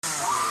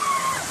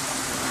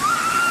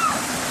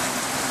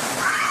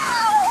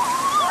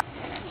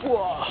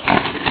Welcome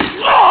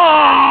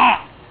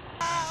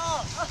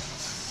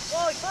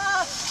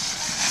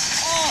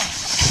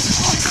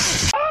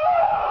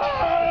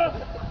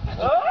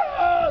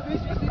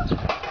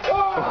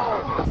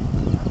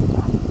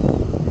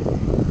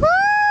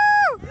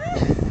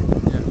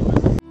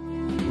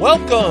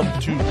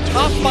to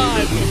Top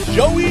 5 with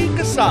Joey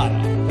Casada.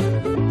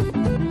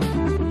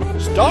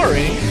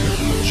 Starring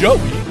Joey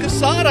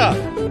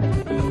Casada.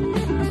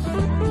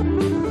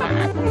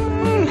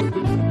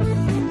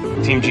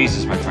 Team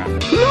Jesus, my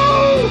friend.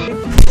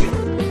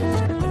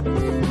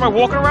 Am I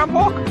walking around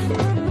park?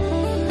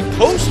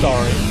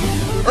 Co-starring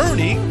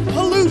Ernie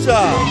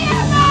Palooza.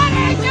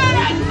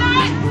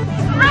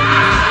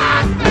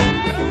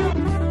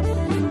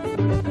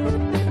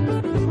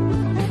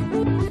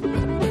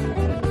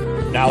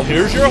 Now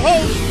here's your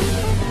host,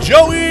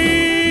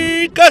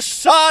 Joey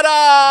Casada.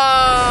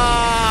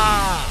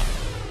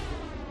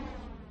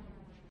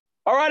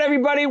 All right,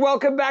 everybody,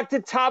 welcome back to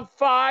Top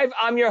 5.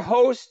 I'm your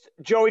host,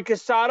 Joey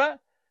Casada.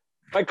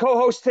 My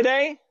co-host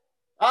today.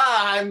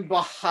 I'm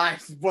behind.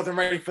 Wasn't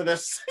ready for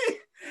this.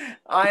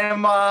 I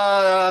am.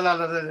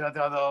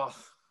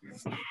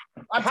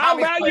 How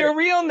about your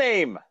real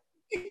name?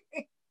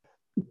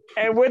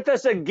 And with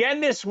us again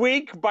this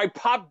week,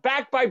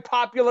 back by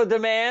popular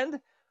demand,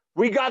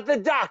 we got the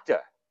doctor,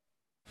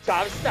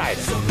 Tom Snyder.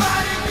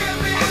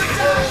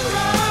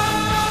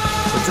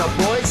 What's up,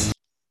 boys?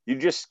 You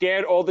just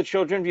scared all the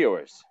children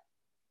viewers.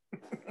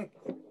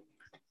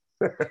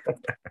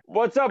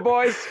 What's up,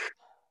 boys?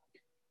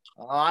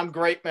 I'm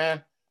great,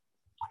 man.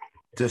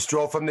 Just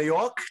drove from New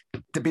York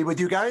to be with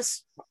you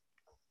guys.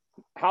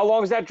 How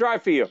long is that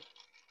drive for you?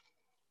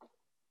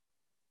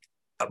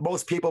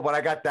 Most people, but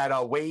I got that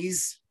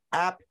Waze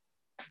app.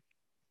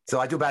 So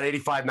I do about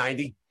 85,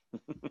 90.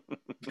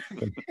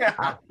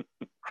 Yeah.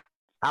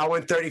 Hour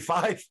and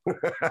 35.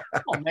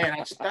 Oh,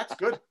 man, that's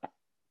good.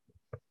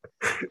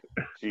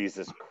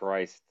 Jesus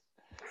Christ.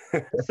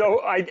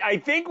 So I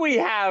think we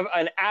have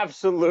an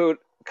absolute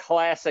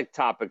classic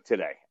topic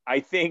today. I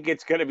think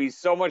it's going to be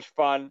so much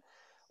fun.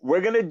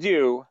 We're going to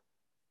do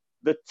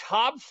the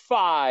top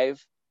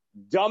 5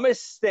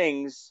 dumbest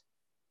things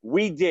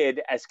we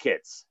did as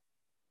kids.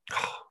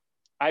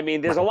 I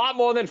mean, there's a lot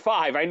more than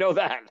 5. I know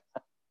that.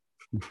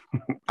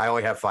 I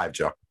only have 5,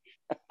 Joe.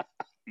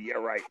 Yeah,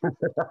 right.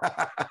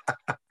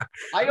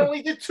 I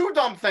only did 2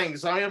 dumb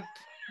things. I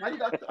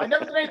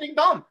never did anything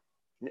dumb.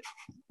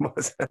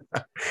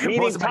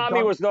 Meaning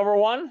Tommy was number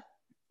 1?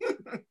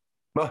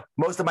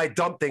 Most of my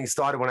dumb things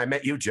started when I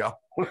met you, Joe.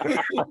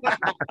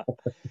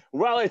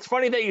 Well, it's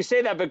funny that you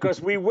say that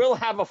because we will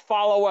have a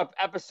follow-up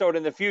episode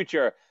in the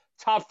future.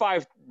 Top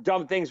 5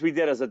 dumb things we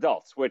did as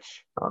adults,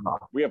 which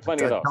we have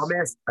plenty of those.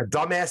 A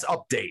dumbass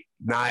update.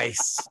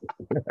 Nice.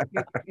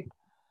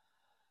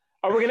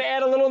 We're going to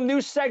add a little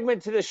new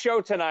segment to the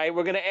show tonight.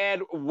 We're going to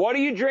add, what are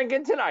you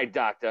drinking tonight,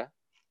 Doctor?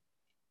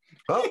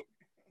 Oh,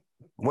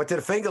 went to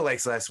the Finger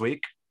Lakes last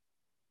week.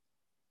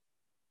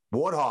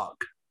 Warthog.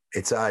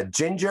 It's a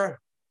ginger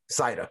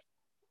cider.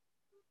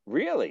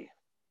 Really?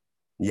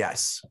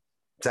 Yes.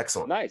 It's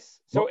excellent. Nice.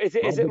 So is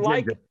it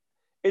like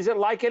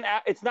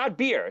it's not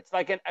beer. It's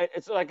like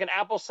an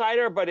apple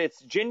cider, but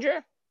it's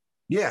ginger?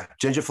 Yeah,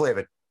 ginger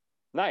flavored.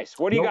 Nice.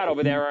 What do you got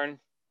over there, Ern?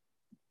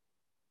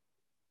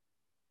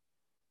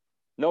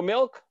 No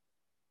milk?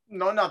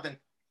 No, nothing.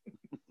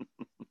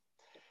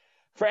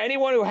 For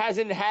anyone who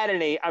hasn't had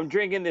any, I'm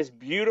drinking this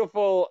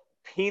beautiful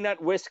peanut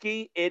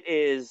whiskey. It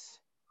is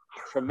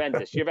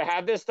tremendous. You ever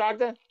had this,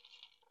 Doctor?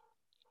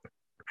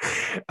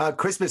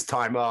 Christmas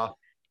time.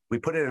 We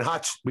put it in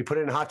hot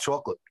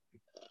chocolate.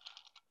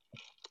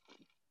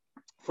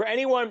 For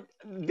anyone,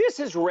 this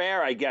is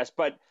rare, I guess,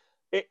 but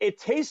it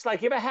tastes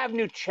like. You ever have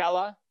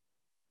Nutella?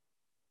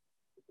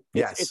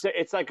 Yes.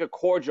 It's like a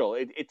cordial.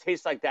 It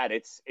tastes like that.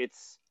 It's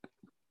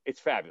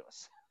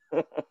fabulous.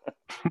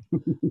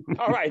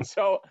 All right,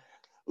 so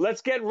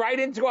let's get right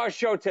into our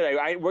show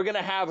today. We're going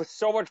to have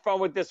so much fun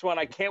with this one.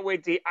 I can't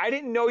wait to. I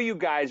didn't know you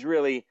guys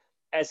really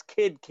as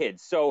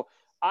kids. So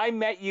I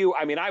met you.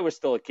 I mean, I was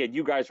still a kid.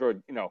 You guys were,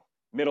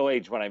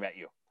 middle-aged when I met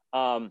you.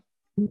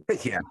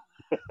 Yeah.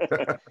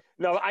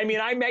 No, I mean,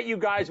 I met you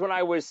guys when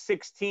I was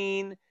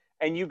 16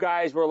 and you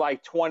guys were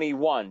like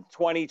 21.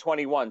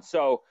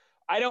 So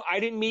I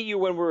didn't meet you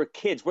when we were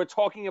kids. We're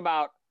talking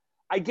about,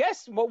 I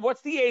guess,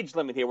 what's the age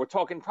limit here? We're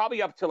talking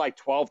probably up to like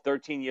 12,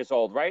 13 years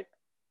old, right?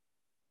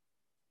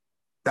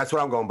 That's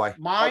what I'm going by.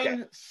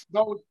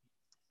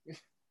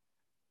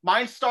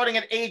 Mine's starting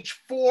at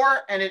age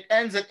 4 and it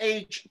ends at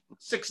age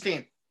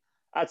 16.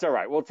 That's all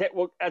right.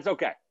 That's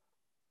okay.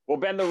 We'll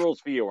bend the rules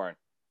for you, Ern.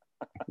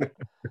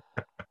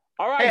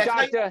 All right,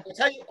 Doctor.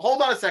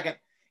 Hold on a second.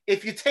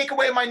 If you take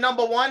away my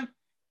number 1,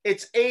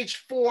 it's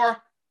age 4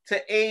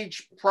 to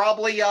age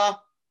probably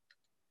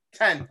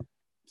 10.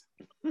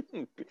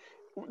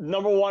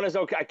 Number 1 is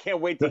okay. I can't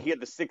wait to hear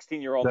the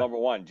 16-year-old number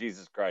 1.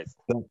 Jesus Christ.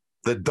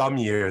 The dumb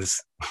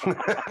years.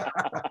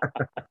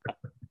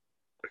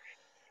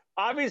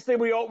 Obviously,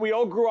 we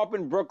all grew up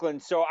in Brooklyn,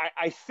 so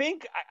I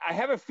think I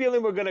have a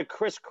feeling we're going to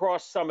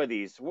crisscross some of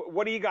these.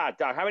 What do you got,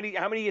 Doc? How many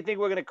do you think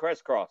we're going to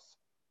crisscross?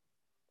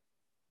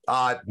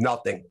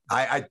 Nothing.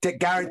 I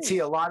guarantee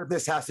a lot of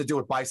this has to do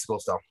with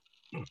bicycles, though.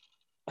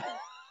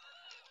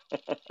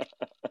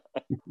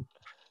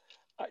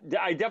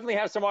 I definitely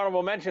have some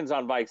honorable mentions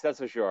on bikes, that's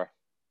for sure.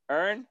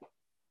 Ern?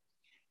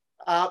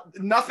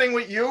 Nothing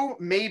with you.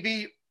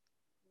 Maybe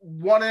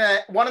one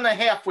and a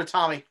half with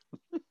Tommy.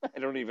 I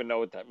don't even know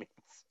what that means.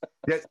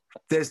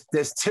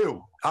 There's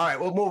two. All right,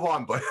 we'll move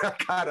on. But I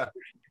gotta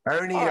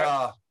Ernie.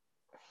 All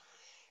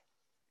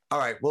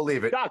right, we'll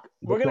leave it. Doc,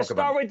 we're gonna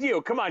start with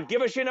you. Come on,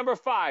 give us your number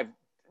 5.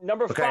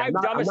 Number 5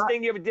 dumbest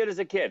thing you ever did as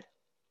a kid.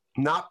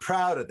 Not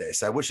proud of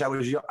this. I wish I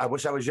was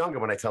younger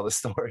when I tell this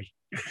story.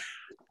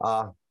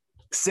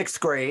 6th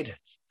grade,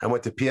 I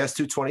went to PS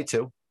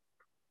 222,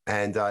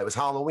 and it was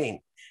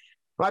Halloween.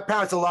 My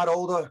parents are a lot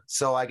older,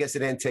 so I guess they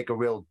didn't take a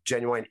real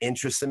genuine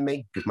interest in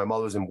me because my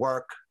mother was in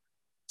work.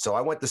 So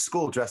I went to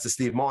school dressed as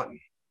Steve Martin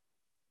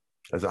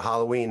as a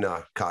Halloween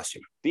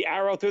costume. The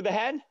arrow through the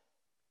head?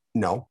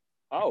 No.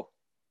 Oh.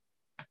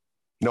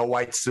 No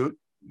white suit.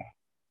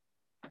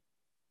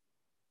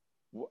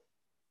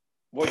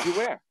 What'd you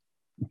wear?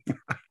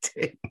 I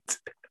didn't.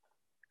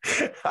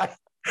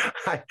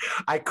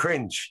 I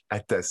cringe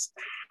at this.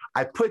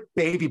 I put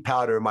baby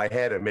powder in my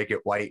head and make it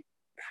white.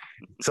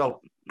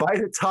 So by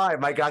the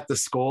time I got to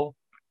school,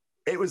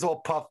 it was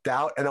all puffed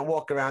out, and I'm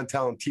walking around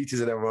telling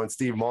teachers and everyone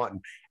Steve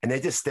Martin, and they're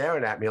just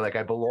staring at me like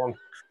I belong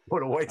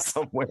put away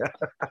somewhere.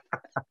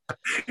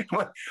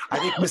 I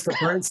think Mr.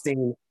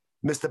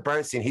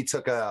 Bernstein, he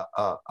took a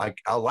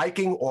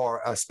liking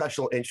or a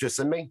special interest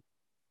in me,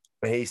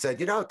 and he said,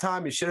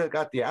 Tom, you should have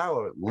got the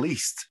arrow at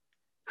least.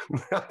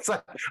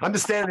 Like, I'm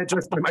just standing there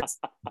just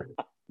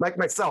like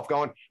myself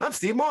going, I'm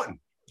Steve Martin.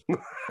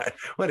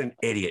 What an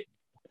idiot.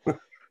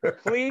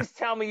 Please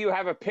tell me you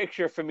have a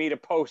picture for me to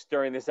post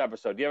during this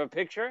episode. Do you have a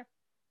picture?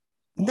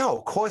 No,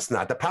 of course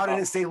not. The powder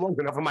didn't stay long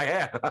enough in my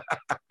hair.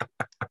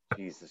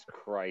 Jesus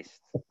Christ.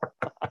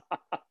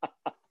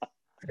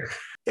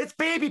 It's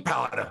baby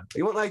powder.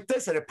 It went like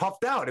this and it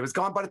puffed out. It was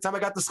gone by the time I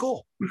got to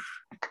school.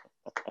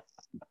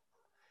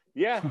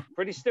 Yeah,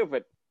 pretty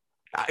stupid.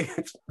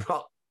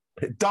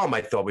 Dumb,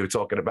 I thought we were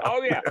talking about.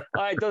 Oh, yeah.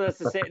 I thought that's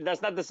the same.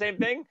 That's not the same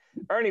thing.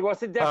 Ernie,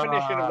 what's the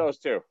definition of those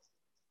two?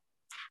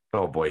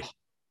 Oh, boy.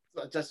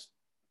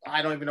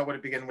 I don't even know where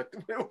to begin with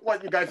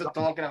what you guys are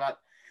talking about.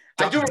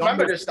 I do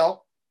remember this,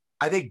 though.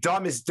 I think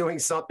dumb is doing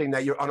something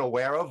that you're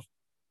unaware of.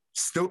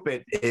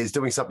 Stupid is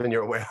doing something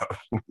you're aware of.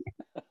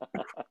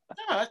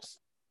 Yeah,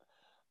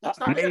 that's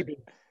not maybe.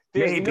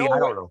 I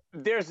don't know.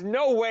 There's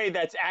no way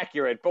that's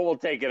accurate, but we'll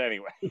take it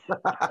anyway.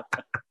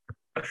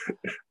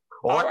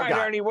 All right,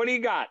 Ernie, what do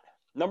you got?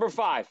 Number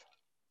 5.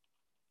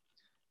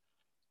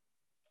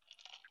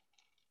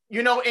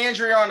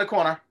 Andrea on the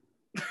corner.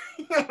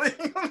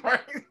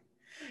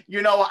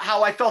 You know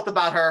how I felt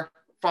about her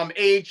from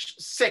age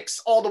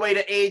 6 all the way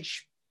to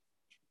age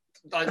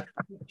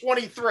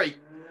 23.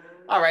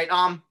 All right.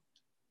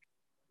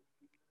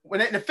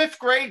 When in the 5th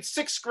grade,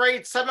 6th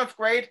grade, 7th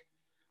grade,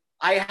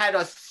 I had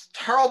a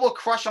terrible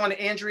crush on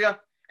Andrea,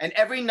 and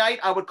every night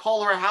I would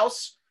call her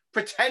house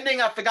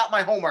pretending I forgot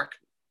my homework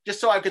just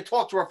so I could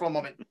talk to her for a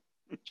moment.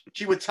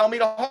 She would tell me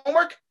the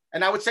homework,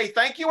 and I would say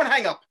thank you and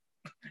hang up.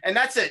 And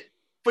that's it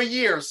for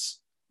years.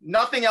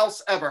 Nothing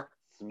else ever.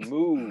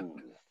 Smooth.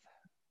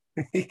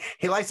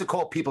 He likes to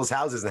call people's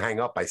houses and hang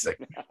up, I say.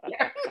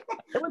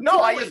 No,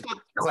 I used to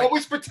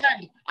always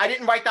pretend I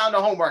didn't write down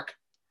the homework.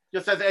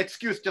 Just as an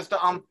excuse,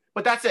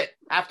 but that's it.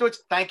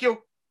 Afterwards, thank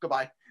you,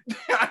 goodbye.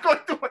 I'm going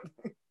to do it.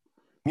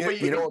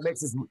 You know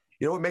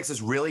what makes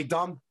us really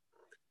dumb?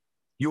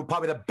 You were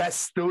probably the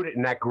best student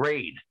in that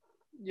grade.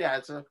 Yeah,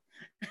 it's a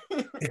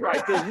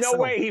right. There's no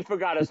way he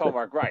forgot his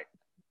homework, right?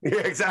 Yeah,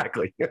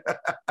 exactly.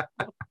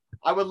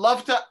 I would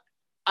love to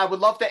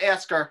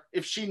ask her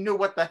if she knew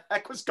what the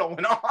heck was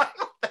going on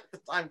at the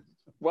time.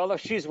 Well,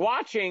 if she's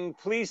watching,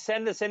 please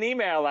send us an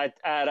email at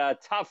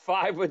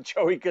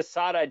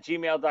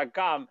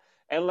top5withjoeycasada@gmail.com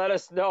and let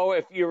us know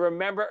if you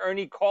remember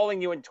Ernie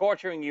calling you and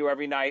torturing you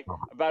every night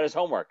about his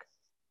homework.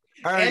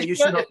 All right,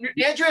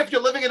 Andrea, if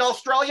you're living in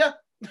Australia,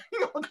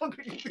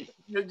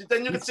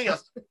 then you can see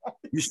us.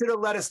 You should have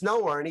let us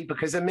know, Ernie,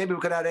 because then maybe we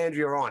could have had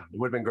Andrea on. It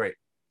would have been great.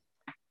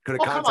 Could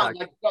have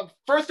contacted. Come on.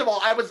 First of all,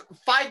 I was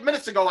 5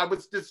 minutes ago. I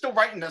was still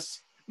writing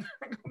this.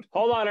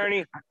 Hold on,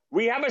 Ernie.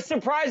 We have a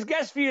surprise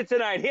guest for you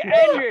tonight. Here,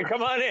 Andrea,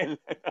 come on in.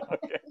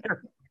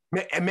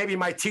 Okay. And maybe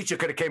my teacher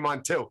could have came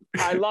on too.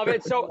 I love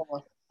it. So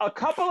a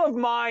couple of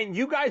mine,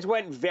 you guys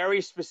went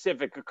very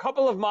specific. A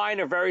couple of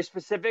mine are very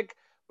specific,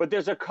 but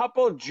there's a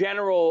couple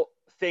general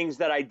things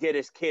that I did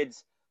as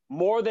kids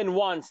more than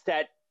once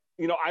that,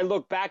 I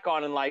look back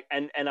on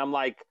and I'm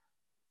like,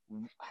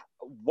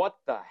 what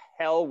the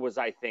hell was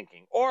I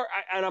thinking?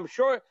 And I'm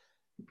sure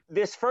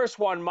this first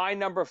one, my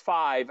number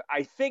 5,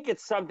 I think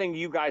it's something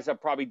you guys have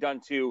probably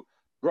done too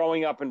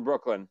growing up in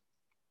Brooklyn.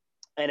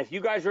 And if you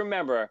guys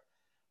remember,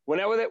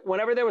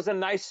 whenever there was a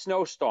nice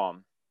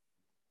snowstorm,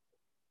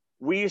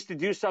 we used to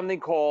do something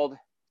called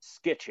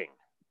skitching.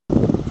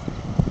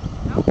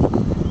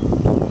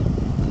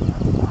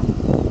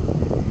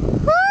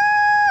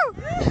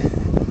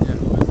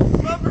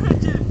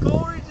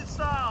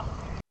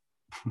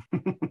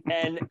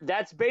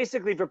 that's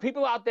basically, for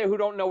people out there who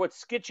don't know what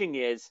skitching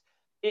is,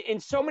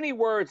 in so many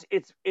words,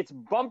 it's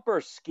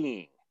bumper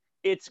skiing.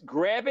 It's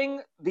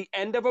grabbing the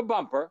end of a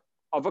bumper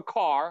of a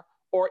car,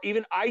 or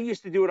even I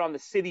used to do it on the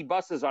city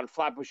buses on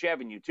Flatbush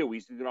Avenue too. We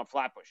used to do it on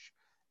Flatbush.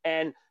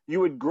 And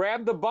you would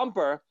grab the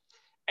bumper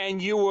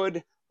and you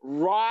would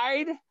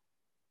ride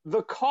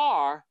the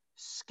car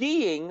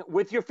skiing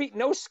with your feet,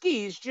 no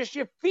skis, just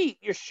your feet,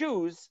 your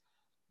shoes,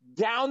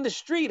 down the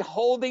street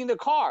holding the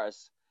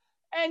cars.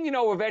 And,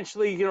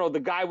 eventually, the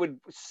guy would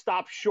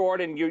stop short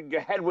and your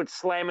head would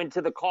slam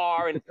into the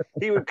car and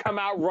he would come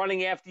out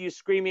running after you,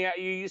 screaming at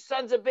you, "You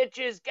sons of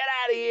bitches, get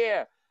out of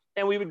here."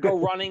 And we would go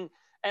running.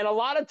 And a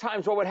lot of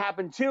times what would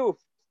happen too,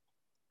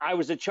 I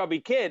was a chubby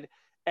kid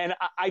and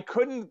I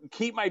couldn't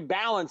keep my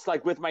balance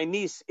like with my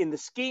niece in the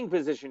skiing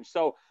position.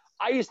 So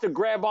I used to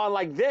grab on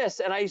like this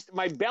and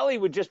my belly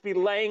would just be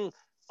laying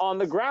on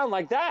the ground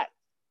like that.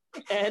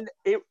 And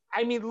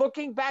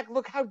looking back,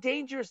 look how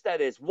dangerous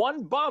that is.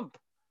 One bump,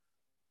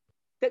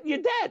 that you're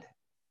dead.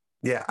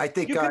 Yeah, I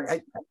think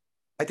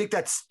I think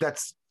that's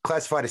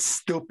classified as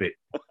stupid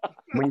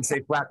when you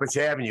say Flatbush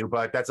Avenue,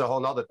 but that's a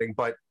whole other thing.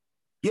 But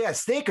yeah,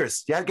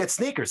 sneakers. You got to get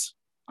sneakers.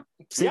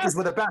 Sneakers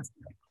were the best.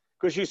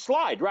 Because you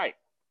slide, right?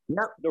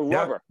 Yep. The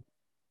rubber.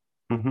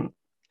 Yep. Mm-hmm.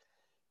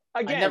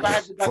 Again, I never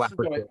had the guts to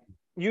do it.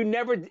 You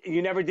never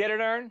did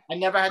it, Ern? I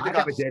never had the I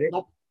guts. never did it.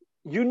 Nope.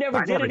 You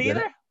never did it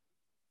either?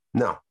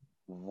 No.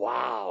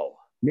 Wow.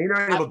 Me and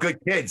Ernie were good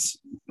kids.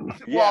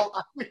 Yeah.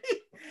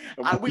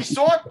 Well, we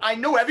saw it. I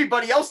knew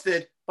everybody else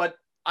did, but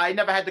I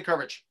never had the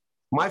courage.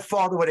 My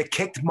father would have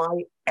kicked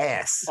my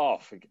ass. Oh,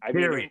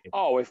 Period.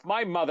 if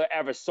my mother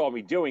ever saw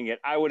me doing it,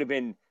 I would have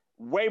been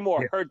way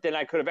more hurt than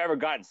I could have ever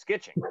gotten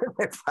skitching.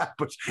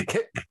 Flatbush.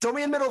 Throw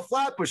me in the middle of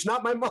Flatbush,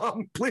 not my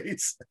mom,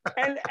 please.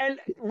 and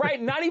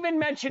right, not even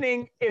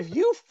mentioning if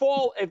you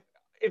fall,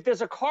 if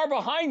there's a car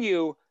behind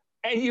you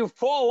and you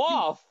fall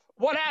off,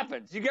 what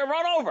happens? You get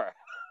run over,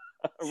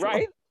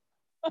 right?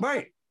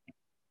 Right.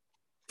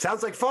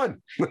 Sounds like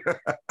fun.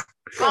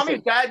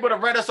 Tommy's dad would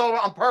have read us over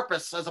on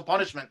purpose as a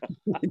punishment.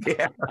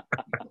 Yeah.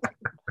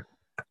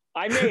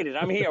 I made it.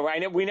 I'm here.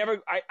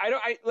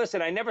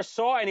 Listen, I never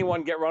saw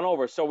anyone get run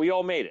over, so we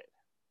all made it.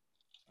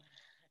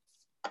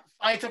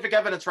 Scientific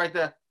evidence right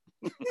there.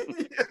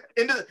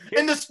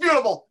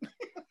 Indisputable.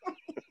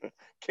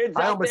 Kids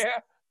out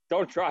there,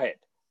 don't try it.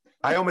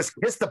 I almost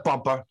kissed the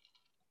bumper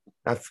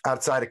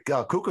outside of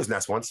Cuckoo's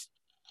Nest once.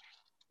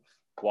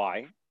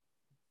 Why?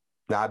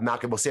 Nah, I'm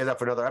not gonna. We'll save that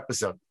for another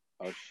episode.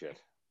 Oh shit.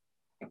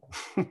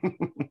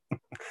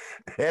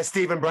 Ask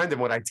Steve and Brendan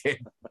what I did.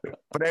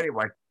 But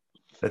anyway,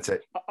 that's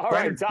it. All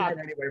Brendan's right, Doc.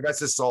 dead anyway,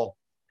 rest his soul.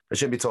 I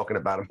shouldn't be talking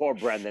about him. Poor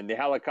Brendan. The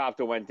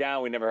helicopter went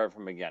down. We never heard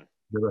from him again.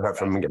 Never heard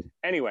from him again.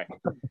 Anyway,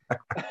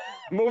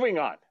 moving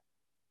on.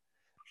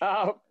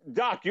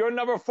 Doc, you're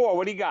number 4.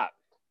 What do you got?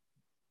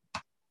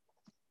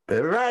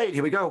 All right,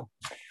 here we go.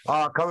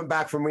 Coming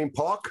back from Marine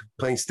Park,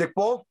 playing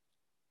stickball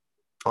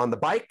on the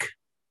bike.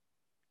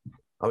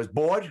 I was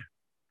bored,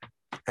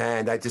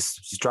 and I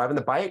just was driving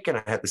the bike, and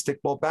I had the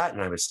stickball bat,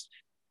 and I was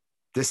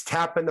just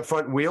tapping the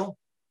front wheel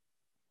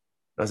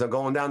as I'm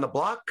going down the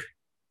block,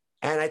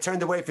 and I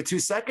turned away for 2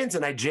 seconds,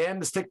 and I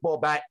jammed the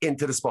stickball bat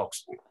into the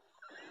spokes.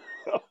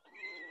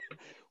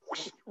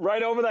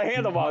 Right over the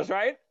handlebars,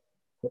 right?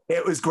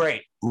 It was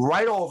great.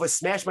 Right over,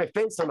 smashed my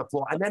face on the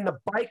floor, and then the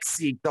bike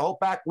seat, the whole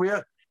back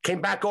rear, came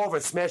back over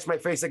and smashed my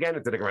face again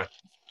into the ground.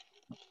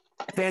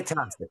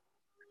 Fantastic.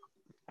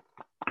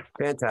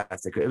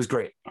 Fantastic. It was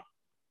great.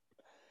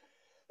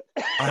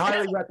 I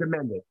highly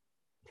recommend it.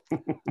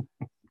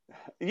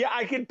 Yeah,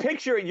 I can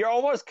picture it. You're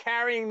almost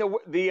carrying the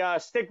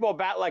stickball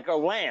bat like a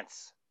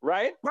lance,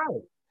 right?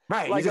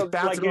 Right. Like you're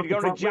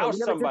going to joust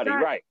somebody,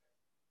 right?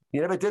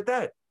 You never did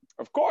that?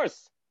 Of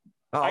course.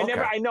 Oh, I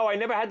okay.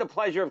 never had the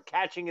pleasure of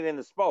catching it in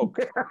the spoke,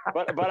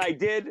 but I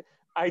did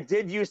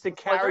used to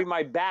carry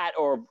my bat,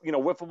 or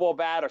wiffle ball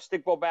bat or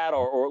stickball bat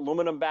or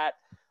aluminum bat,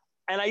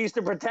 and I used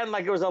to pretend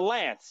like it was a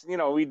lance.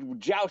 We'd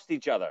joust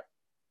each other.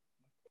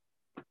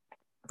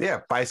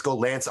 Yeah, bicycle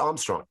Lance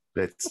Armstrong.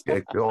 It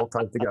all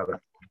ties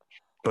together.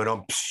 But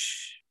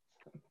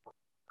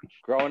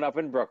Growing up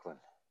in Brooklyn.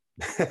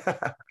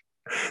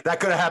 That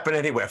could have happened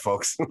anywhere,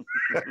 folks.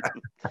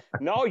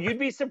 No, you'd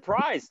be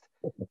surprised.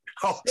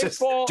 Oh,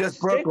 Stickball,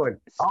 just Brooklyn.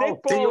 Stickball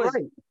you're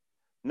right.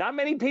 Not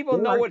many people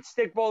know what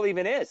stickball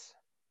even is.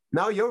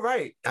 No, you're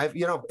right. If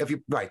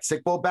you right,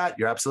 stickball bat,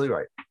 you're absolutely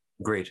right.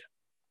 Agreed.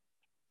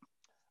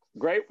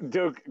 Great,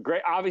 Duke.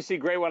 Great, obviously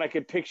great when I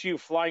could picture you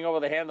flying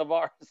over the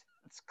handlebars.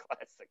 It's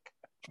classic.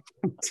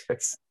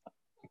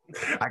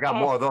 I got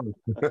more of those.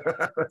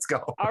 Let's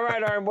go. All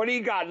right, Aaron, what do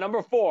you got?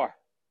 Number 4.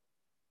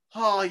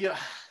 Oh yeah,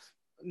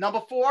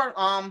 number 4.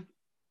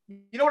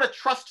 You know what a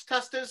trust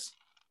test is?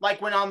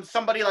 Like when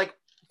somebody like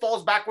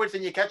falls backwards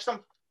and you catch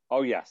them.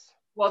 Oh yes.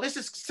 Well, this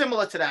is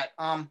similar to that.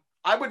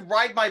 I would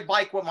ride my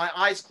bike with my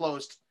eyes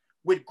closed,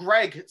 with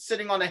Greg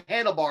sitting on the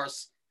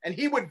handlebars, and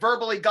he would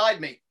verbally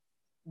guide me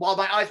while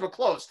my eyes were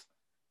closed,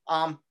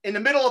 in the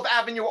middle of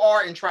Avenue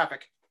R in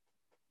traffic.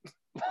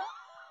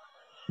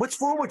 What's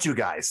wrong with you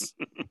guys?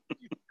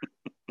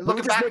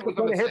 Looking back, it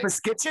was a hip mistake. is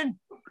kitchen.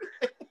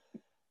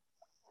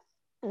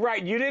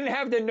 Right, you didn't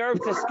have the nerve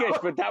to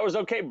skitch, but that was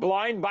okay.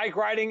 Blind bike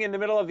riding in the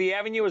middle of the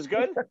avenue was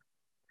good.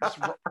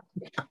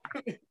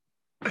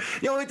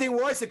 The only thing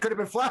was, it could have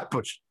been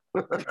Flatbush.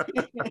 I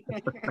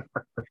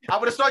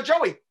would have started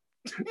Joey.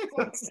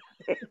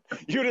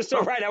 You'd have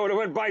so right. I would have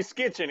went by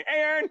skitching. Hey,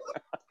 Aaron.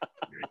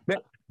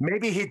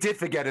 Maybe he did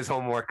forget his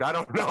homework. I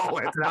don't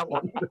know. After that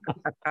one.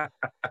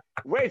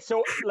 Wait,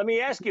 so let me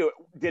ask you: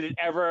 did it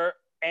ever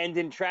end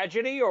in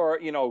tragedy or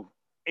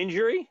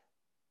injury?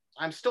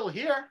 I'm still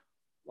here.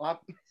 Well,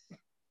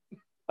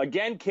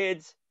 Again,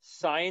 kids,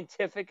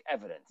 scientific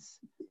evidence.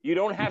 You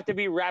don't have to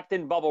be wrapped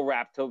in bubble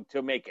wrap to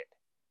make it.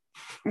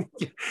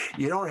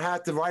 You don't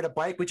have to ride a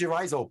bike with your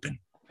eyes open.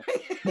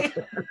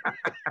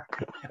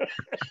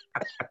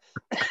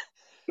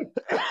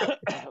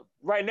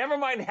 Right, never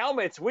mind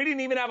helmets. We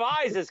didn't even have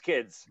eyes as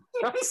kids.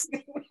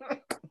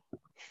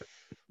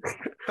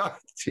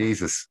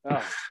 Jesus.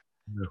 Oh,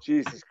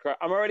 Jesus Christ.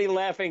 I'm already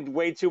laughing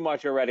way too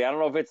much already. I don't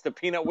know if it's the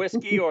peanut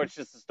whiskey or it's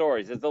just the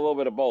stories. It's a little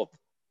bit of both.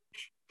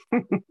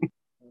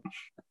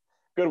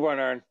 Good one,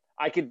 Ern.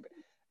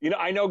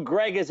 I know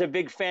Greg is a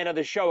big fan of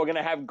the show. We're going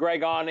to have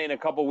Greg on in a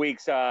couple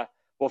weeks.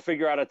 We'll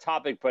figure out a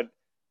topic, but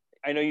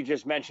I know you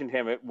just mentioned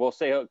him. We'll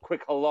say a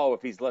quick hello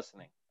if he's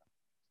listening.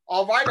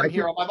 I'll ride him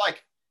here on my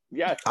bike.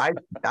 Yeah. I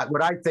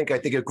think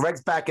if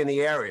Greg's back in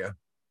the area,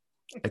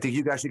 I think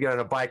you guys should get on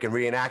a bike and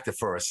reenact it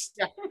for us.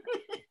 Yeah.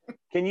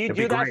 Can you It'd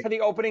do be that great. for the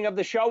opening of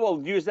the show?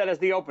 We'll use that as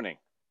the opening.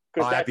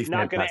 Because that'd that's be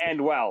not going to fantastic.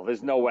 end well.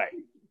 There's no way.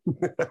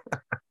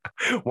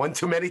 One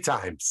too many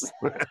times.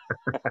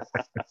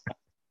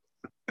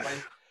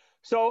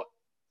 So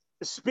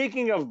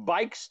speaking of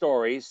bike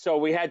stories, so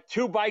we had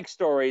 2 bike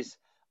stories.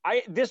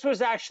 This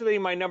was actually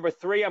my number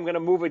 3. I'm going to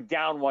move it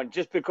down one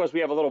just because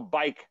we have a little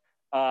bike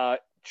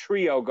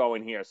trio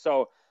going here.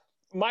 So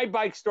my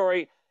bike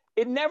story,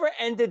 it never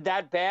ended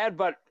that bad,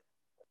 but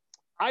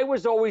I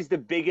was always the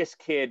biggest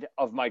kid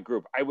of my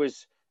group. I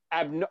was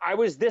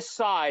this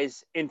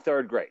size in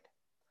 3rd grade.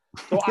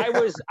 So I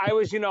was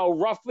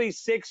roughly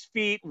 6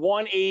 feet,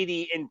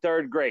 180 in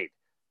 3rd grade.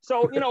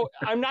 So,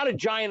 I'm not a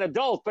giant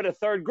adult, but a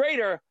 3rd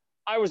grader,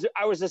 I was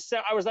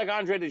like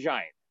Andre the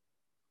Giant.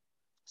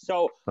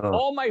 So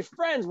all my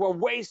friends were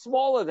way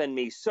smaller than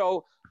me.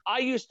 So I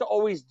used to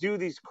always do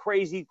these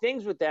crazy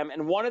things with them.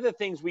 And one of the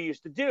things we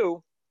used to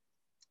do,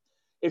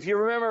 if you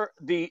remember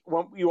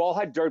when you all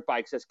had dirt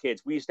bikes as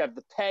kids, we used to have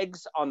the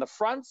pegs on the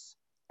fronts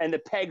and the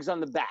pegs on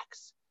the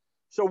backs.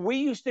 So we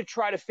used to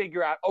try to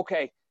figure out,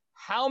 okay,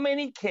 how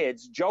many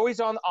kids, Joey's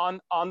on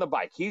the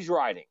bike, he's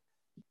riding.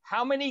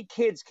 How many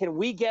kids can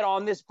we get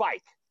on this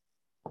bike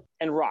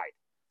and ride?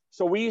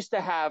 So we used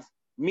to have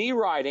me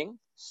riding,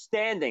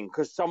 standing,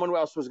 because someone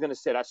else was going to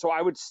sit. So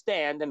I would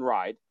stand and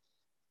ride.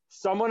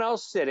 Someone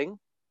else sitting.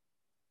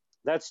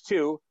 That's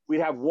 2.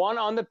 We'd have one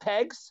on the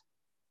pegs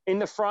in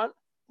the front,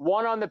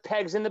 one on the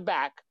pegs in the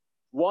back,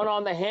 one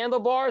on the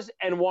handlebars,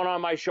 and one on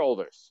my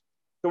shoulders.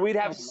 So we'd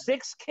have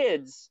 6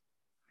 kids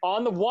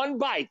on the one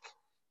bike,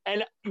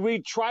 and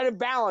we'd try to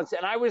balance.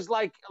 And I was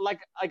like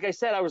I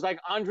said, I was like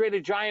Andre the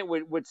Giant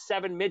with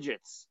 7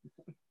 midgets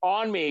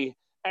on me,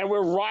 and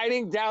we're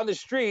riding down the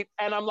street,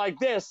 and I'm like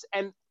this.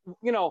 And,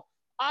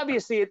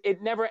 obviously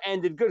it never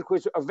ended good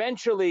because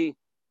eventually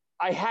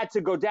I had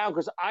to go down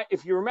because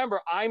if you remember,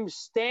 I'm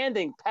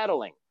standing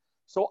pedaling.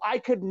 So I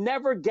could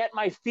never get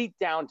my feet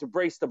down to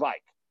brace the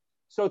bike.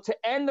 So to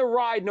end the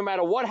ride, no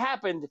matter what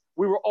happened,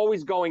 we were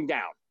always going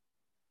down.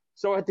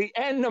 So at the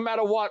end, no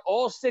matter what,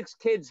 all 6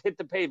 kids hit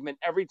the pavement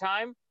every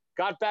time,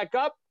 got back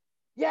up.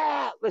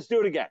 Yeah, let's do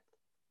it again.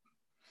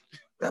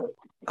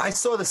 I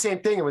saw the same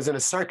thing. It was in a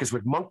circus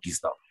with monkeys,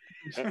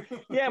 though.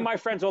 Yeah, my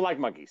friends will like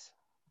monkeys.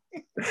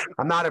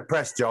 I'm not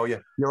impressed, Joe.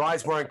 Your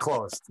eyes weren't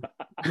closed.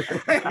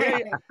 Yeah,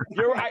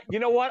 you're right. You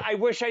know what? I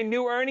wish I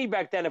knew Ernie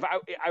back then. If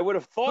I would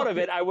have thought of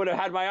it, I would have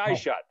had my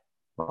eyes shut.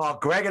 Oh,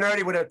 Greg and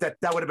Ernie would have.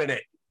 That would have been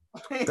it.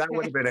 That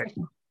would have been it.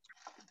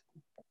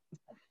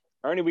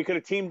 Ernie, we could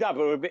have teamed up.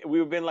 We would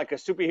have been like a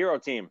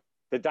superhero team,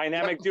 the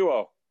dynamic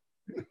duo.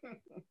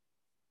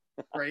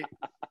 Great.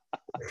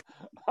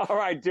 All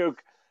right,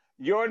 Duke.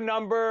 You're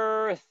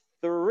number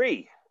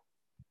 3.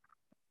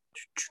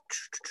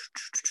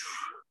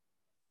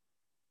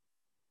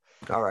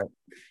 All right.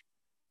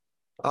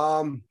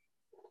 I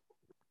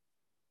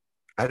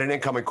had an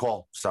incoming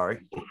call.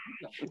 Sorry.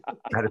 I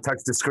had to touch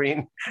the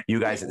screen. You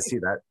guys didn't see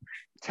that.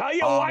 Tell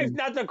your wife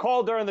not to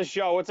call during the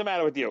show. What's the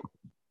matter with you?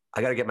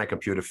 I got to get my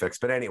computer fixed.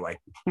 But anyway.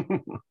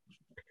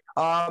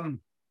 My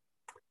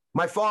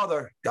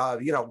father,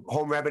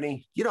 home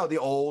remedy, the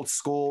old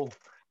school.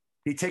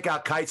 He'd take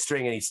out kite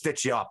string and he'd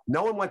stitch you up.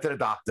 No one went to the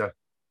doctor.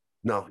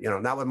 No,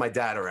 not with my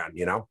dad around,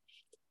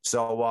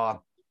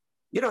 So,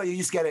 you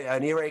just get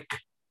an earache.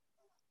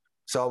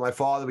 So my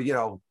father,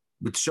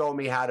 would show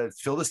me how to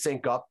fill the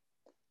sink up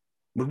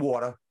with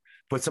water,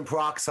 put some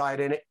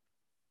peroxide in it,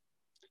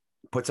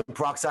 put some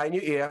peroxide in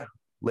your ear,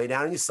 lay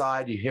down on your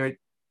side. You hear it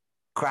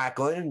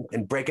crackling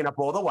and breaking up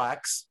all the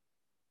wax.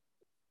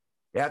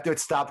 After it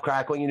stopped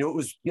crackling, you knew it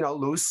was,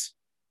 loose.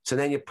 So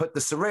then you put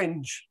the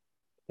syringe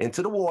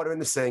into the water in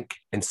the sink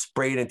and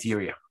spray it into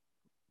your ear.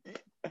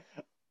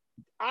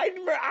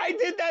 I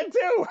did that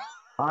too.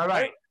 All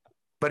right.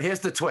 But here's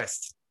the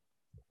twist.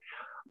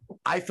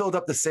 I filled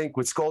up the sink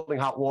with scalding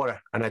hot water,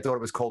 and I thought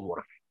it was cold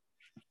water.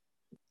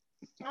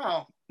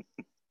 Oh,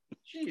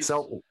 jeez.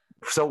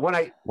 So when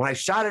I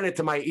shot it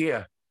into my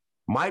ear,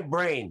 my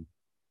brain,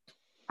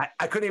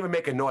 I couldn't even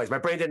make a noise. My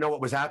brain didn't know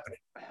what was happening.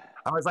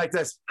 I was like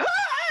this.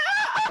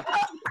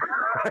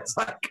 It's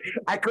like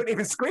I couldn't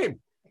even scream.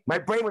 My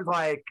brain was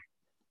like,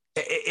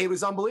 it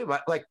was unbelievable.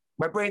 Like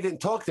my brain didn't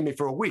talk to me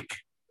for a week.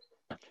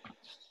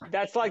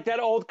 That's like that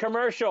old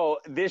commercial.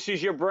 This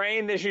is your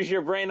brain. This is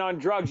your brain on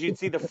drugs. You'd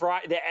see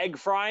the egg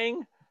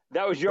frying.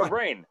 That was your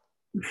brain.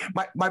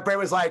 My brain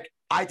was like,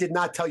 I did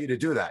not tell you to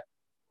do that.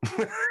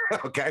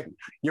 Okay,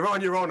 you're on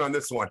your own on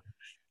this one.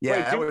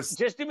 Yeah, Wait,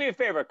 just do me a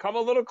favor. Come a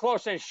little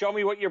closer and show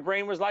me what your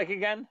brain was like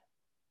again.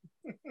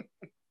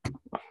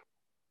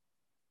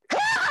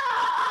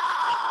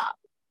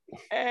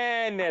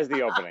 And there's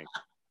the opening.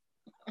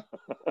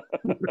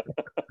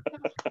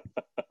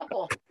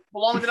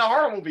 Belongs in a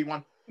horror movie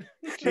one.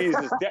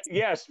 Jesus.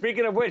 Yeah,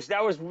 speaking of which,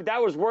 that was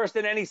worse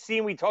than any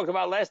scene we talked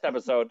about last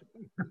episode.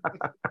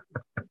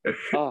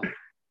 Oh.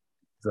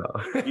 So.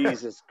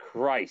 Jesus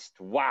Christ.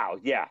 Wow.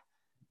 Yeah.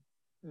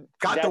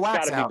 Got the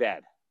wax gotta out. Be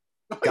bad.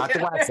 Got the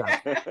wax out.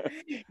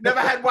 Never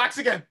had wax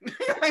again.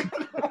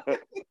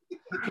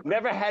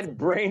 Never had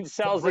brain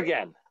cells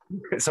again.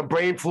 Some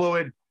brain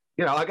fluid.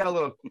 You know, I got a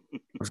little.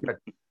 It was good.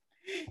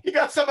 You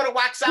got some of the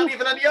wax out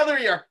even on the other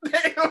ear.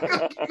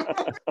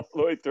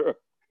 Lloyd through.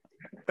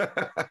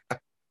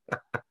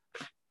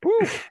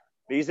 Whew.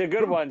 These are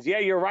good ones. Yeah,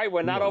 you're right.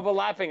 We're not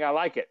overlapping. I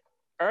like it.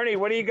 Ernie,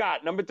 what do you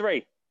got? Number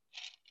 3.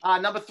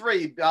 Number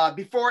 3,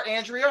 before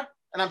Andrea,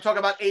 and I'm talking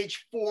about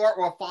age 4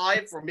 or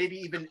 5 or maybe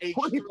even age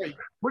 3.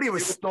 What are you, a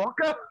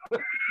stalker?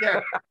 Yeah.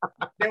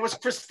 There was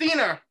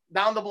Christina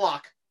down the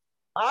block.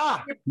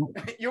 Ah.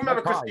 You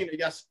remember Christina,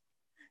 yes.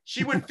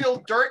 She would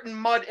fill dirt and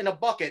mud in a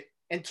bucket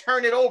and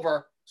turn it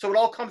over so it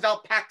all comes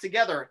out packed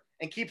together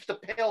and keeps the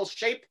pail's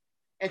shape,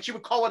 and she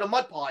would call it a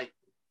mud pie.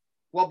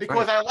 Well,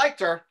 because I liked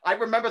her, I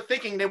remember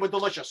thinking they were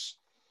delicious.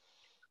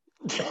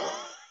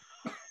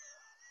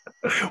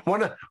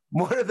 One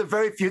of the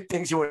very few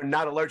things you were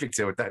not allergic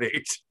to at that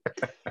age.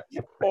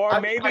 Or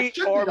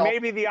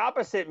maybe the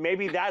opposite.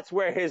 Maybe that's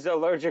where his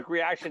allergic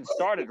reaction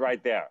started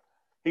right there.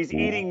 He's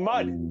eating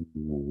mud.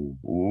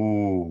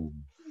 Ooh.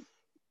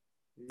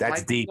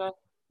 That's deep.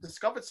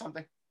 Discovered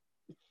something.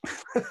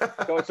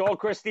 So it's all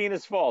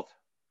Christina's fault.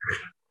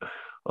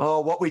 Oh,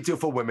 what we do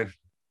for women.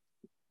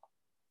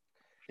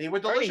 They were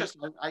delicious.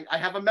 I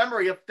have a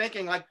memory of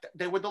thinking like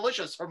they were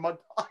delicious for mud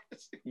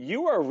pies.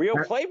 You were a real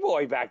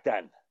playboy back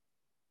then.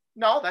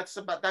 No, that's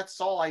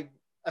all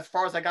as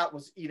far as I got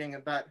was eating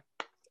at that.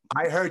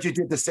 I heard you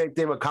did the same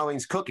thing with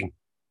Colleen's cooking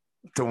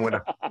to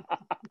winter.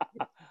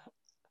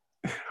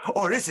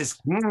 Oh, this is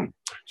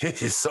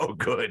so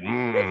good.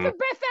 It's the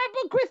best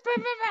apple crisp I've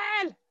ever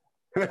had.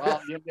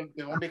 Well, you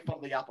won't make fun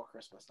of the apple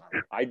crisp this time.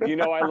 I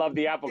love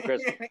the apple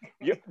crisp.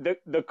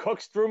 The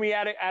cooks threw me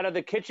out of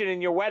the kitchen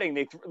in your wedding.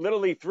 They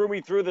literally threw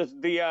me through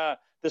the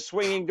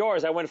swinging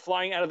doors. I went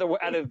flying out of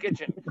the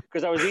kitchen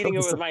because I was eating it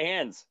with my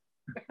hands.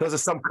 Those are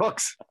some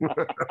cooks.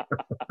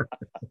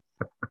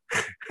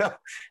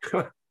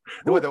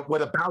 Were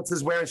the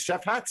bouncers wearing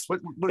chef hats?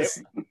 What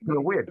is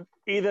weird?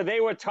 Either they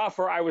were tough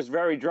or I was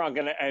very drunk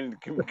and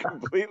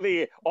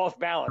completely off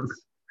balance.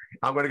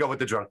 I'm going to go with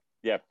the drunk.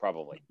 Yeah,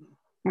 probably.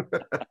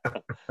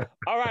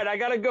 All right, I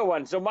got a good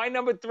one. So my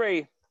number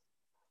 3,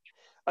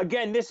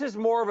 again, this is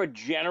more of a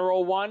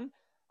general one.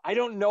 I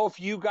don't know if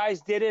you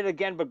guys did it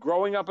again, but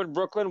growing up in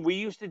Brooklyn, we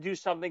used to do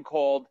something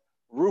called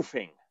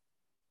roofing.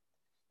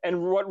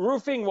 And what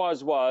roofing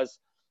was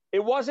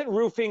it wasn't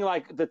roofing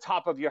like the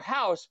top of your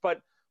house,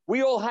 but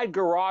we all had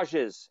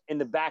garages in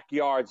the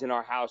backyards in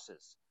our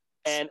houses.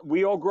 And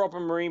we all grew up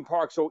in Marine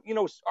Park. So,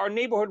 our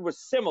neighborhood was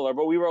similar,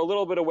 but we were a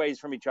little bit away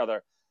from each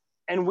other.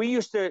 And we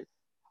used to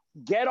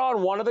get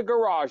on one of the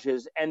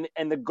garages, and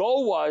the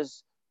goal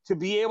was to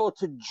be able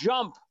to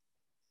jump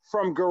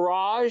from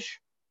garage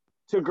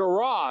to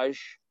garage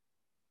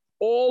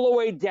all the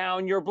way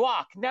down your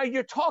block. Now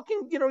you're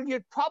talking,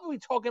 you're probably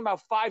talking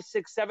about 5,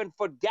 6, 7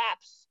 foot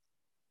gaps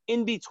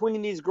in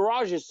between these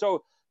garages.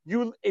 So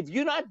if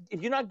you're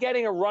not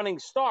getting a running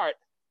start,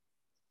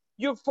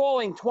 you're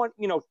falling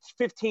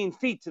 15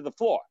 feet to the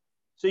floor.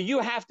 So you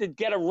have to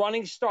get a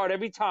running start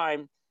every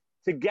time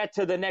to get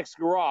to the next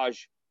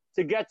garage.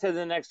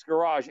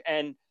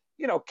 And,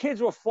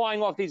 kids were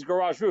flying off these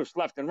garage roofs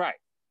left and right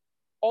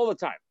all the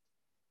time.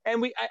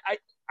 And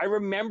I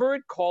remember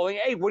it calling,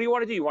 hey, what do you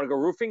want to do? You want to go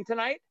roofing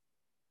tonight?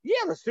 Yeah,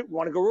 let's do.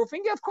 Want to go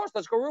roofing? Yeah, of course,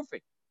 let's go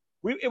roofing.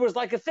 It was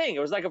like a thing. It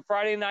was like a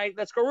Friday night,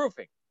 let's go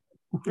roofing.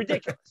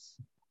 Ridiculous.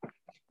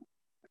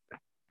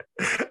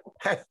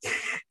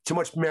 Too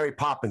much Mary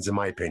Poppins, in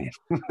my opinion.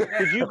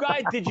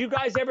 Did you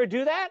guys ever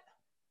do that?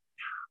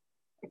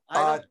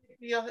 I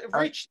don't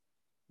reached.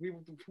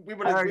 We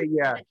would have.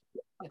 Yeah.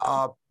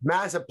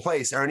 Mazza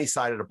Place, Ernie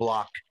side of the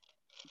block,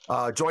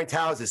 joint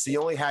houses. So you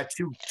only had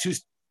two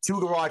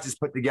garages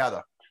put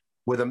together.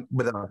 with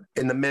a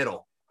in the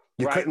middle.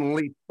 You Right. couldn't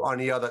leap on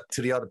the other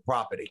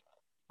property.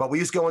 But we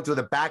used to go into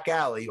the back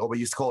alley, or we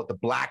used to call it the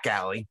black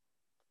alley,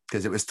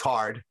 because it was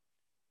tarred.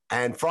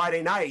 And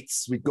Friday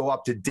nights we'd go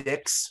up to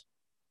Dick's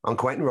on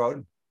Quentin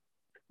Road.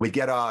 We'd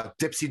get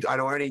Dipsy. I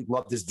know Ernie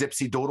loved his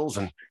Dipsy Doodles,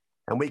 and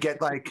we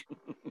get like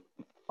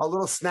our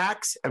little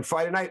snacks. And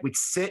Friday night we'd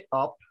sit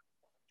up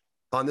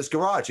on this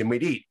garage and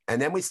we'd eat.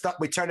 And then we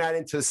turned that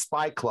into a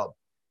spy club.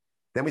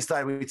 Then we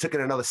took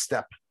it another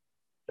step,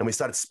 and we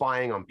started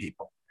spying on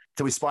people.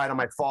 So we spied on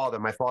my father.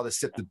 My father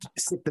sicked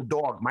the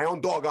dog, my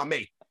own dog, on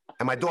me,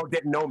 and my dog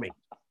didn't know me.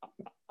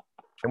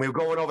 And we were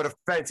going over the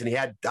fence,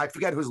 and I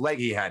forget whose leg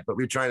he had, but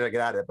we were trying to get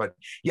at it. But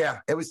yeah,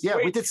 it was, yeah,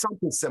 Wait. we did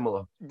something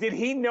similar. Did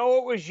he know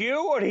it was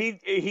you, or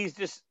he's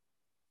just?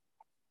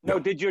 No.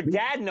 Did your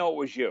dad know it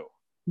was you?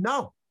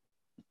 No,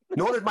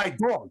 nor did my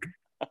dog.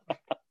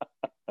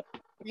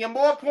 The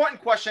more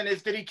important question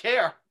is, did he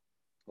care?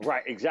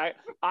 Right,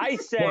 exactly. I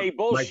say What, my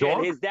bullshit.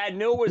 dog? His dad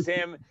knew it was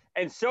him,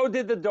 and so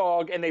did the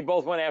dog, and they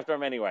both went after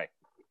him anyway.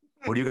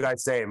 What do you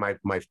guys say? My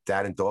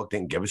dad and dog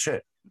didn't give a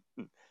shit.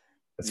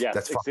 Yes,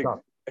 That's fucked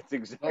up. It's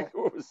exactly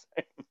what we're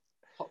saying.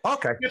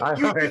 Okay.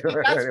 You think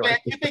that's bad?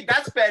 You think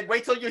that's bad?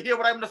 Wait till you hear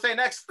what I'm going to say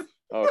next.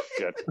 Oh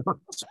shit!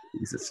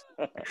 Jesus.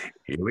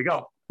 Here we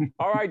go.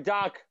 All right,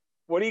 Doc.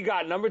 What do you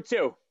got? Number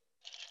 2.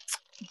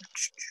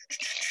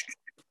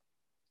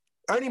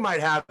 Ernie might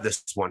have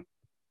this one.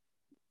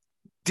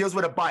 Deals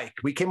with a bike.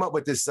 We came up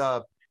with this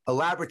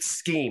elaborate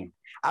scheme.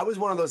 I was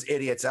one of those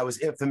idiots. I was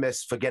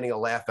infamous for getting a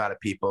laugh out of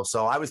people.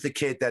 So I was the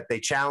kid that they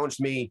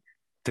challenged me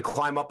to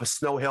climb up a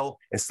snow hill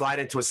and slide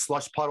into a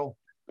slush puddle.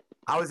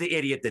 I was the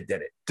idiot that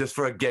did it just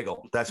for a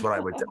giggle. That's what I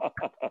would do.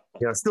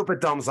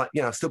 Stupid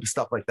stupid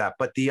stuff like that.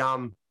 But the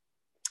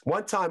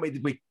one time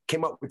we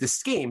came up with this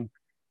scheme.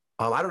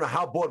 I don't know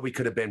how bored we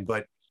could have been,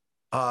 but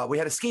we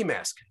had a ski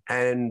mask,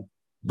 and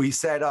we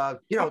said,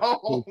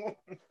 Oh.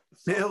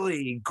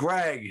 Billy,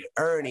 Greg,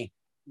 Ernie,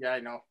 Yeah, I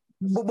know.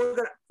 we're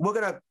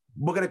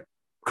gonna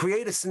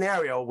create a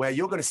scenario where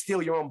you're gonna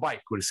steal your own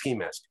bike with a ski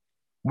mask.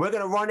 We're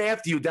gonna run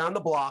after you down the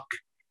block,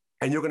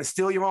 and you're gonna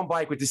steal your own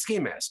bike with the ski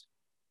mask.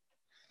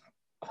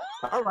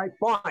 All right,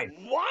 fine.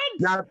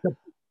 What?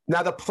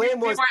 Now the plan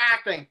We was were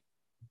acting.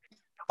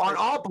 on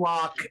our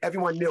block,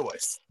 everyone knew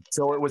us,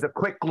 so it was a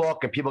quick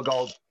look, and people go,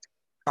 all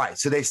right.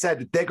 So they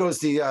said, there goes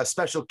the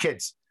special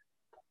kids.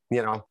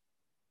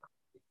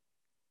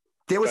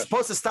 They were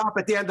supposed to stop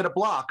at the end of the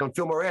block on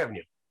Fillmore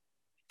Avenue.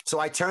 So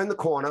I turned the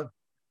corner.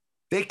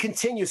 They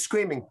continue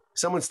screaming,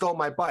 someone stole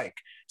my bike.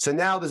 So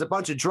now there's a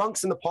bunch of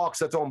drunks in the park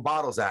that are throwing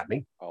bottles at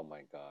me. Oh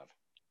my God.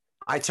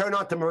 I turn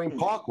onto Marine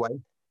Parkway,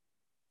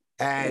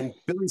 and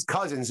Billy's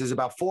cousins, there's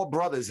about 4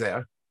 brothers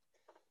there.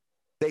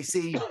 They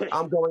see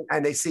I'm going,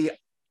 and they see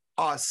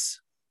us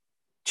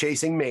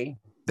chasing me,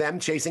 them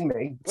chasing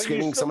me, But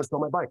screaming, someone stole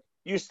my bike.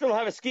 You still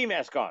have a ski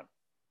mask on.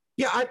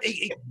 Yeah,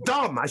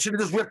 dumb. I should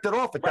have just ripped it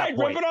off at that Right,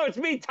 point. rip it off. It's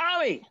me,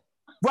 Tommy.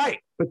 Right.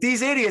 But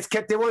these idiots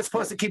they weren't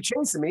supposed to keep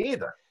chasing me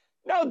either.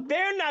 No,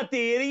 they're not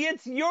the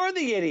idiots. You're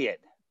the idiot.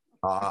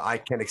 I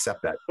can't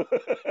accept that.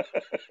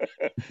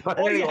 But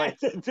All you anyway,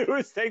 have to do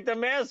is take the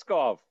mask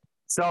off.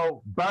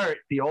 so Bert,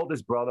 the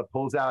oldest brother,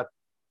 pulls out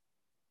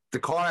the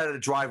car out of the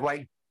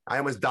driveway. I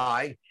almost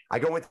die. I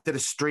go into the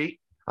street.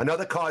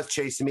 Another car is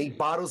chasing me.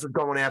 Bottles are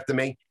going after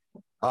me,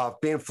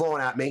 being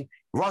flown at me.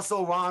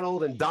 Russell,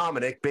 Ronald, and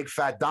Dominic, big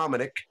fat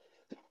Dominic,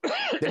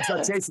 they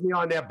start chasing me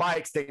on their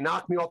bikes. They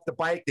knock me off the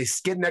bike. They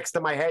skid next to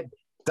my head.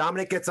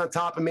 Dominic gets on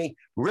top of me,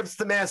 rips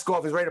the mask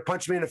off, is ready to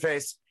punch me in the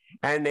face.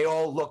 And they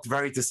all looked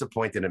very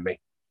disappointed in me.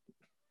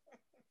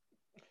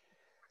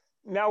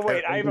 Now,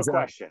 wait, I have a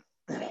question.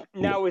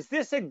 Now, is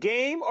this a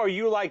game, or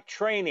you like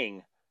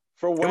training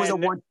for when It was a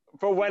one.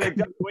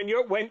 when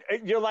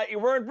you're like,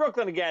 we're in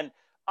Brooklyn again?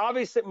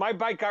 Obviously, my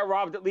bike got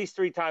robbed at least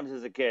 3 times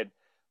as a kid.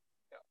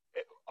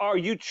 Are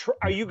you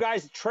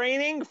guys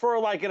training for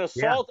like an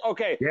assault? Yeah.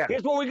 Okay, yeah.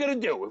 Here's what we're gonna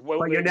do.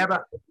 But you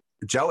never,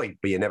 Joey.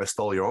 But you never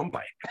stole your own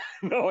bike.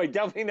 No, I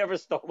definitely never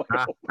stole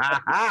my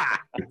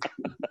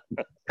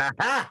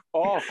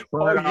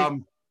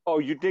own.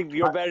 But, you think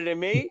you're better than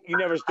me? You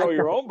never stole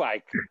your own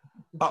bike.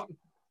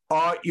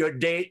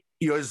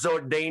 You're so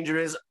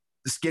dangerous,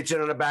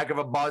 skitching on the back of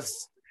a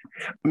bus.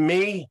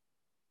 Me,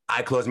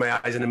 I close my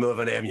eyes in the middle of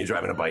an avenue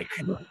driving a bike.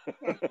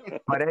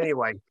 But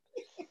anyway,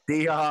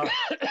 I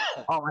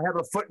have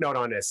a footnote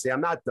on this. See,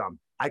 I'm not dumb.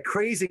 I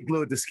crazy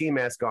glued the ski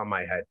mask on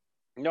my head.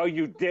 No,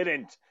 you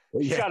didn't.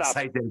 Yes, Shut up.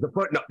 I did.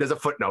 There's a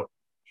footnote.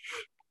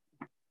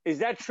 Is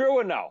that true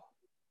or no?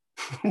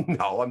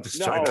 No, I'm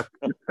just trying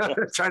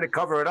to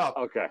cover it up.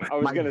 Okay, I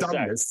was going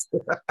to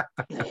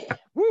say.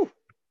 Woo.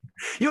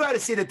 You had to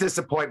see the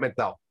disappointment,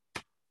 though.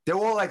 They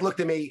all looked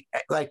at me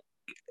like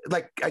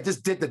I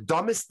just did the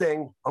dumbest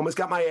thing, almost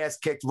got my ass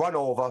kicked, run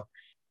over,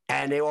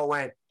 and they all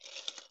went,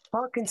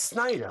 "Fucking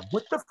Snyder,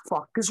 what the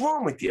fuck is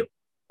wrong with you?"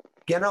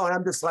 And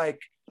I'm just like,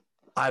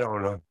 I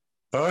don't know.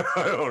 I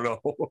don't know.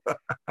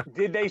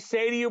 Did they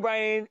say to you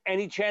by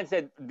any chance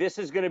that this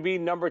is going to be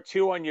number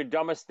 2 on your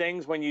dumbest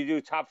things when you do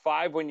top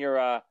 5 when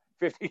you're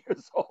 50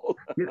 years old.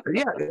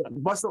 Yeah,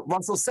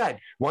 Russell said,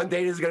 one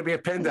day there's going to be a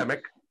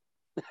pandemic.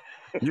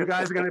 You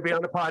guys are going to be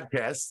on the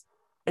podcast,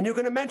 and you're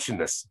going to mention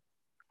this.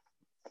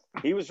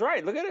 He was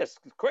right. Look at this.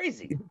 It's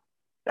crazy.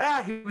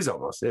 He was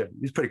almost. Yeah,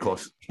 he's pretty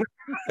close.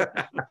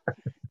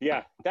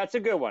 Yeah, that's a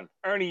good one.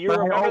 Ernie, you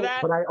remember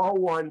that? But I owe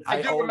one.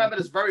 I do remember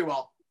this very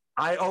well.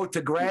 I owe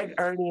to Greg,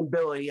 Ernie, and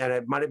Billy, and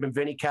it might have been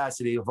Vinny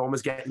Cassidy of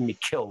almost getting me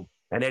killed,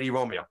 and Eddie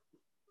Romeo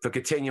for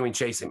continuing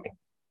chasing me.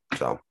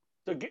 So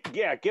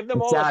yeah, give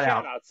them all a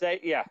shout out. Say,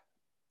 yeah.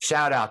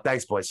 Shout out.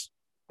 Thanks, boys.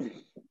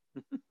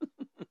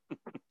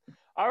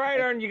 All right,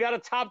 Ernie, you got to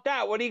top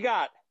that. What do you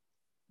got?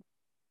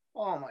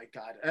 Oh my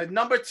God!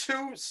 Number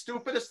 2,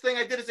 stupidest thing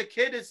I did as a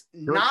kid is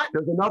not.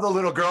 There's another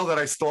little girl that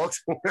I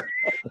stalked.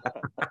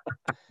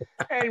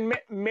 And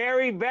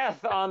Mary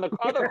Beth on the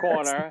other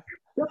corner.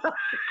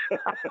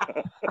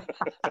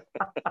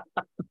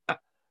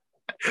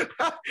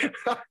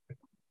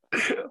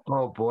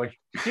 Oh boy!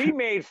 She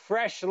made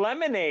fresh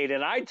lemonade,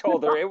 and I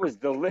told her it was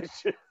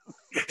delicious.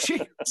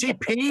 She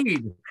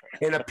peed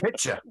in a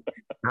pitcher,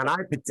 and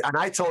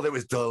I told her it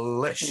was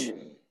delicious.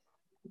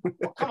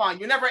 Well, come on,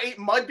 you never ate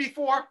mud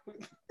before?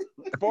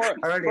 For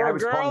a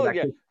girl?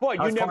 Yeah.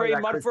 What, you never ate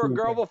mud for a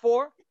girl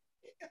before?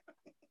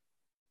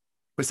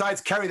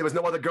 Besides Kerry, there was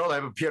no other girl that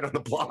ever appeared on the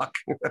block.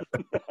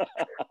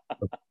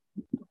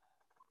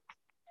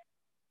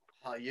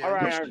 Oh, yeah. All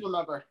right, You should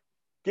remember.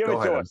 Give it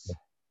to us.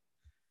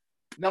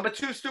 Number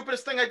 2,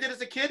 stupidest thing I did as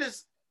a kid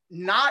is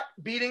not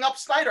beating up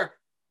Snyder.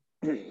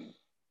 You're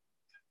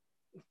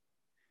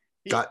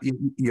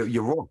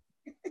wrong.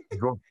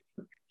 You're wrong.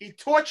 He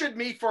tortured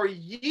me for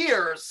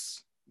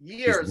years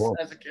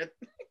as a kid.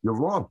 You're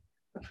wrong.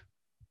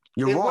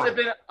 It would have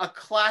been a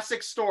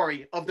classic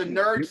story of the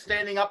nerd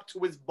standing up to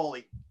his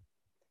bully.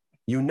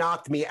 You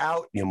knocked me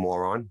out, you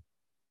moron.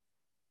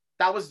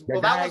 It was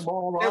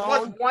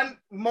one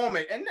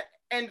moment,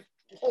 and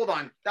hold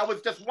on, that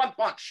was just one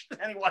punch.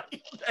 Anyway,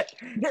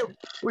 it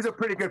was a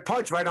pretty good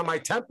punch right on my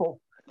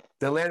temple.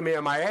 That landed me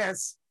on my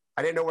ass.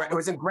 I didn't know where it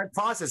was. In Greg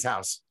Foss's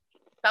house.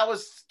 That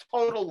was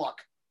total luck.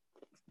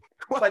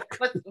 But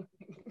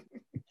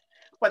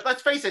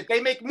let's face it, they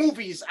make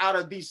movies out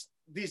of these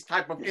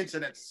type of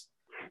incidents.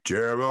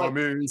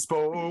 Jeremy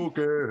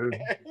spoken.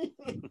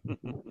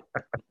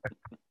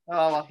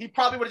 He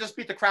probably would have just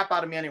beat the crap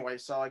out of me anyway,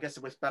 so I guess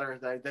it was better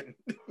that I didn't.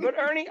 But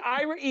Ernie,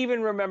 I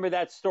even remember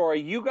that story.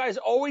 You guys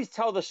always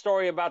tell the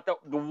story about the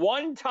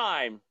one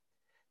time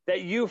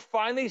that you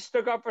finally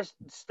stuck up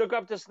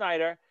to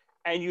Snyder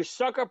and you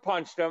sucker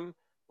punched him,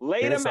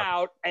 laid him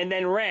out, and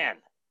then ran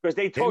because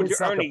they told you,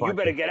 Ernie, you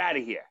better get out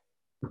of here.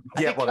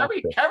 Yeah, well,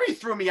 Kerry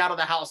threw me out of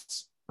the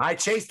house. I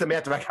chased him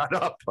after I got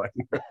up.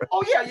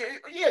 Oh yeah.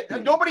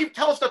 Nobody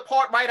tells the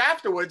part right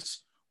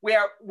afterwards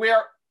where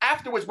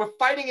afterwards we're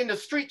fighting in the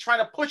street trying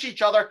to push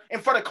each other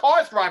in front of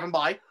cars driving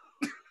by.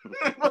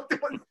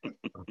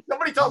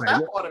 Nobody tells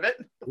that part of it.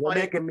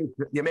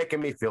 You're making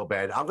me feel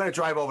bad. I'm gonna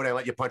drive over there and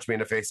let you punch me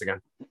in the face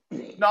again.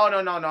 No.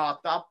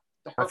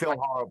 I feel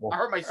horrible. I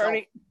hurt myself.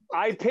 Ernie,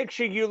 I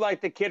picture you like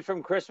the kid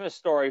from Christmas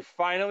Story,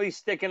 finally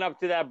sticking up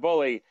to that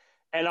bully.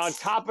 And on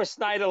top of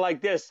Snyder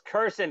like this,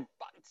 cursing,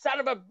 son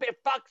of a bitch,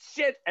 fuck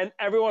shit. And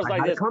everyone's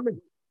like this.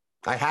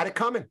 I had it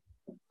coming.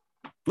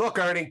 Look,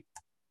 Ernie.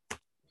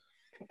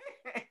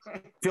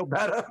 Feel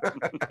better?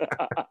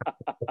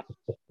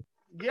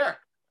 Yeah.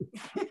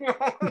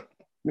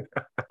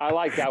 I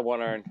like that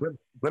one, Ern.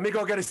 Let me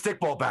go get a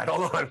stickball bat.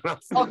 Hold on.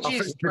 Oh,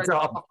 Jesus. I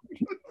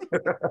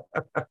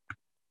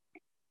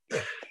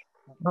feel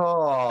horrible.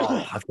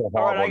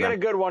 All right, I got a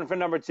good one for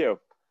number 2.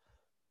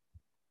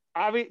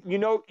 Avi,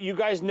 you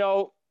guys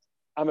know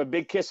I'm a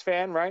big Kiss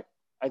fan, right?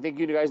 I think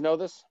you guys know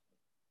this.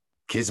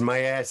 Kiss my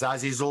ass,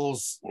 Ozzy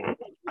Zulz.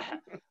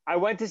 I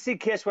went to see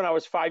Kiss when I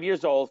was 5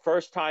 years old.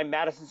 First time,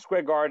 Madison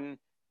Square Garden,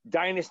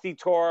 Dynasty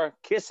Tour,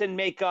 Kiss and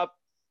makeup,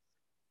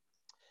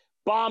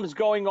 bombs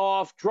going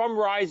off, drum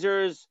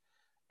risers,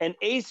 and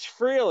Ace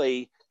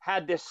Frehley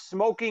had this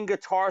smoking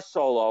guitar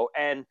solo.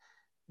 And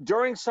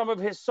during some of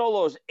his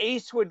solos,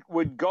 Ace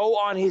would go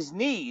on his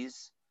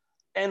knees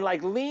and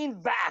like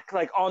lean back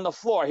like on the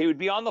floor. He would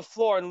be on the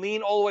floor and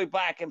lean all the way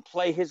back and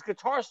play his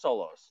guitar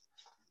solos.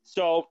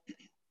 So,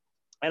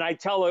 and I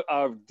tell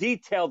a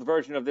detailed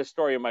version of this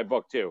story in my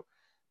book too.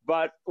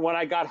 But when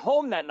I got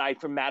home that night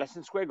from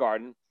Madison Square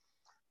Garden,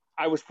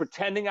 I was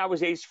pretending I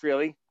was Ace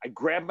Frehley. I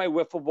grabbed my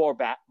wiffle ball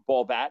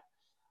bat.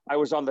 I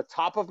was on the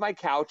top of my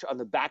couch, on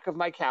the back of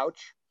my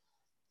couch,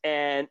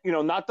 and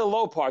not the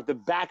low part, the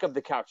back of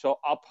the couch, so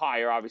up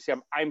higher. Obviously,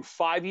 I'm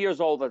 5 years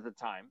old at the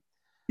time.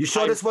 You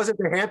sure this wasn't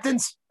the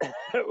Hamptons?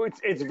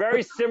 It's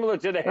very similar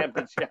to the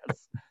Hamptons,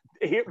 yes.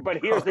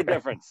 But here's the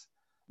difference.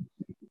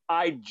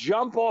 I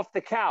jump off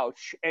the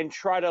couch and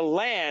try to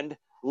land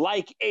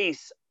like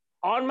Ace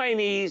on my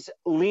knees,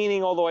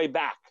 leaning all the way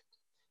back.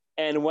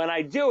 And when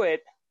I do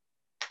it,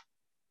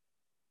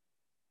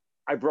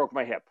 I broke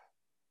my hip.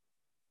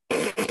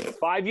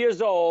 5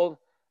 years old,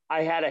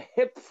 I had a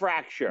hip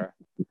fracture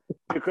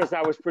because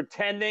I was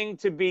pretending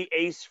to be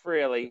Ace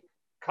Frehley,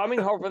 coming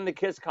home from the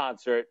Kiss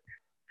concert,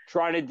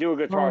 trying to do a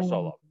guitar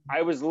solo.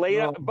 I was laid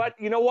up, but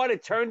you know what?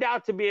 It turned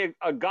out to be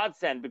a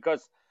godsend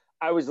because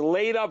I was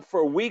laid up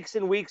for weeks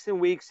and weeks and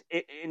weeks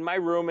in my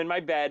room, in my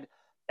bed.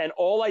 And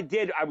all I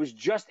did, I was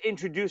just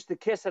introduced to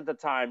Kiss at the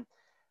time.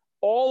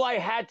 All I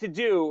had to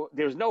do,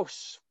 there's no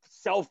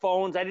cell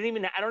phones. I don't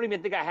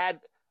even think I had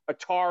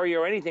Atari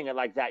or anything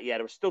like that yet.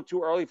 It was still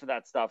too early for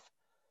that stuff.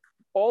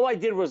 All I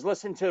did was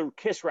listen to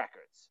Kiss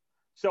records.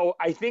 So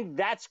I think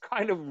that's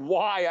kind of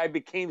why I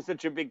became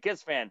such a big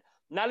Kiss fan.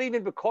 Not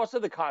even because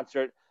of the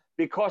concert,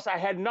 because I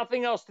had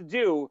nothing else to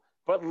do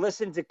but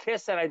listen to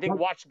Kiss and I think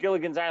watch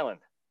Gilligan's Island.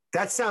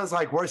 That sounds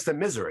like worse than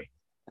misery.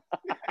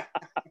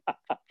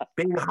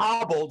 Being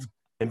hobbled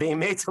and being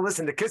made to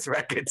listen to Kiss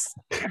records.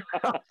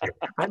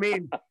 I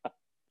mean,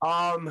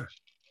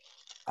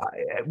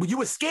 you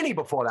were skinny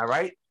before that,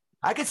 right?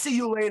 I could see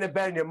you laying in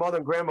bed and your mother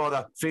and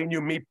grandmother feeding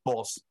you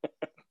meatballs.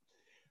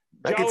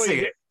 I can see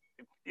it.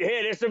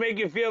 Here, this will make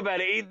you feel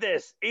better. Eat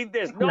this. Eat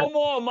this. No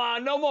more, Ma.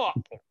 No more.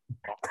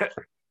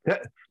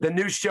 The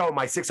new show,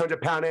 My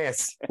 600-Pound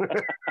Ass.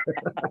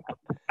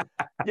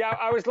 Yeah,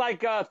 I was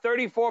like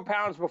 34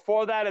 pounds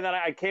before that, and then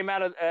I came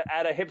out of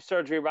hip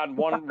surgery around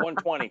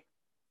 120.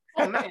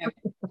 Oh, man.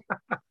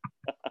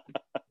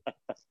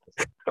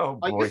 Oh,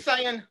 boy. Are you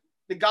saying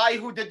the guy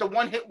who did the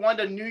one-hit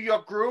wonder New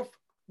York Groove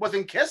was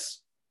in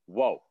Kiss?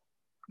 Whoa.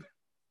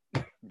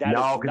 That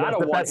is not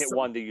a one-hit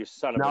wonder, you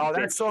son of a bitch. No,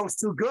 that song's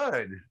too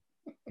good.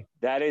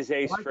 That is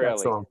Ace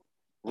Frehley.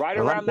 Right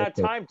around that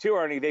time, too,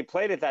 Ernie. They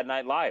played it that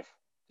night live,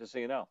 just so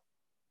you know.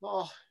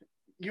 Oh,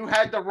 you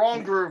had the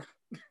wrong groove.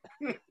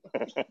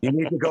 You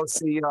need to go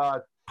see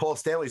Paul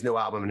Stanley's new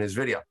album and his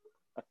video.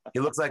 He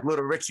looks like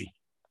Little Richie.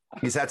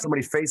 He's had so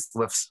many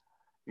facelifts.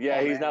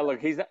 Yeah, he's not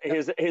looking.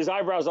 His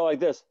eyebrows are like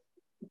this.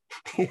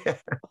 Yeah.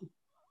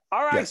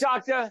 All right, Yes.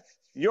 Doctor.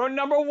 Your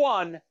number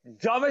one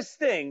dumbest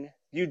thing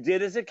you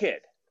did as a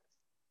kid.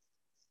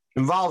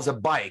 Involves a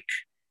bike.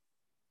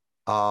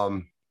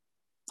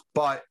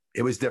 But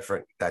it was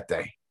different that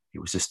day. It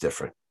was just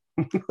different.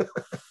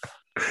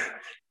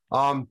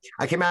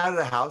 I came out of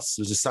the house.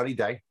 It was a sunny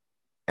day.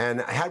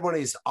 And I had one of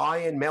these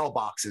iron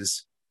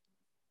mailboxes.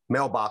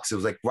 It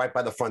was like right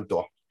by the front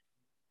door.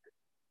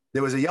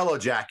 There was a yellow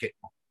jacket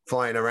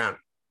flying around.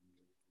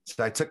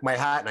 So I took my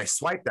hat and I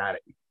swiped at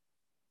it.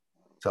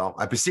 So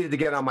I proceeded to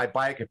get on my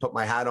bike and put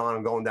my hat on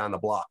and going down the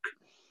block.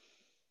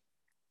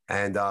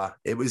 And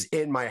it was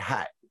in my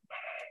hat.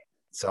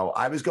 So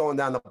I was going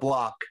down the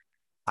block.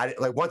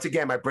 Once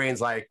again, my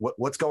brain's like,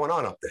 what's going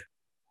on up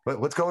there?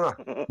 What's going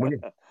on?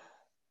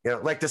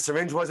 Like the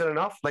syringe wasn't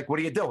enough. Like, what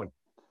are you doing?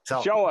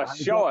 So Show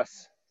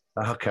us.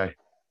 Okay.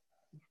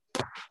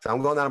 So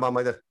I'm going down about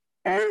like this.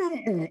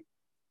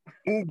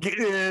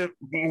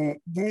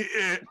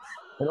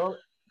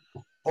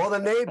 All the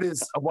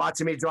neighbors are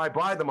watching me drive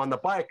by them on the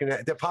bike, and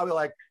they're probably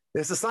like,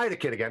 "There's the Snyder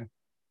Kid again."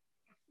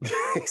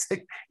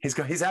 he's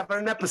having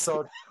an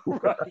episode.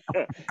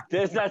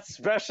 There's that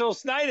special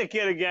Snyder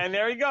Kid again.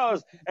 There he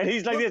goes, and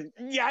he's like this.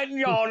 Yeah,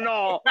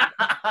 no.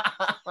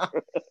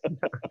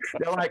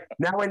 They're like,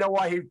 now I know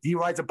why he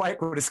rides a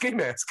bike with a ski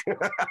mask.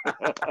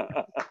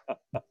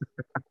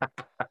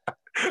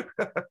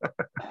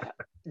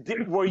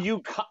 Were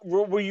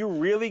you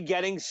really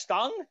getting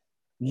stung?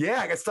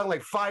 Yeah, I got stung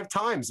like 5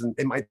 times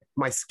in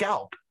my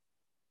scalp.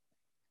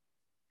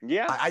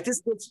 Yeah.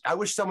 I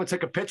wish someone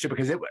took a picture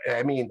because a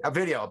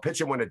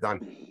picture wouldn't have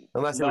done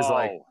unless it was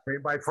like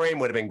frame by frame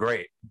would have been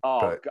great. Oh,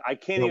 but, I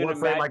can't even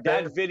imagine. like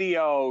that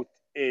video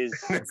is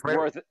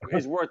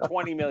worth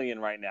 20 million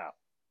right now.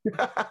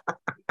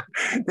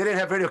 They didn't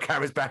have video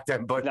cameras back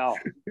then, but no.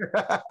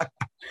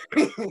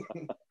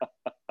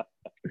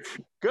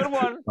 Good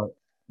one.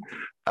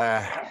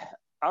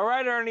 All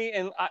right, Ernie.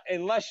 And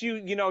unless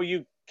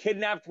you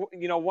kidnapped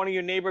one of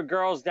your neighbor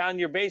girls down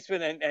your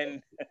basement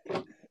and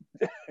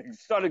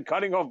started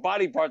cutting off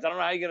body parts, I don't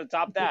know how you're gonna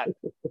top that.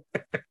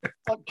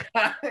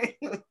 Okay.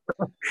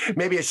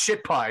 Maybe a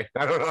shit pie.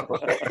 I don't know.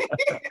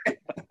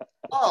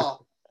 Oh.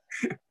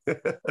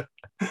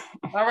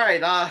 All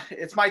right.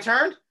 It's my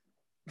turn.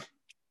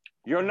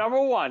 You're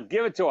number one.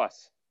 Give it to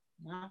us.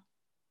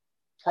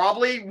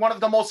 Probably one of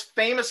the most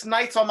famous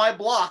nights on my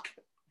block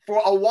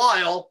for a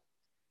while,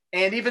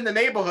 and even the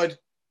neighborhood,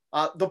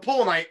 the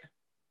pool night.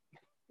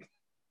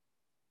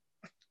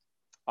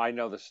 I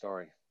know the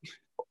story.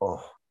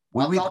 Oh,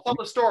 I'll tell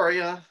the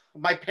story.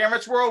 My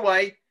parents were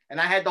away, and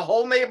I had the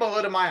whole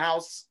neighborhood in my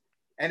house,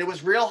 and it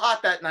was real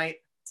hot that night.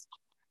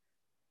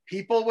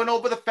 People went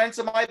over the fence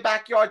in my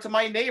backyard to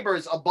my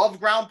neighbor's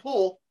above-ground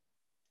pool.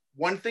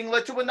 One thing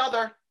led to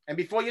another, and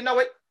before you know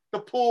it, the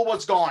pool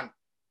was gone.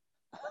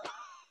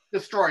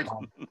 Destroyed.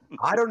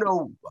 I don't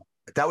know.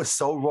 That was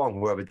so wrong,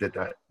 whoever did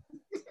that.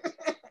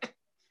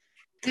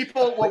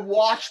 People were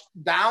washed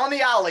down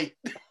the alley.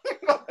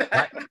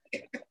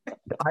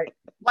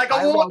 Like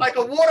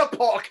a water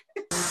park.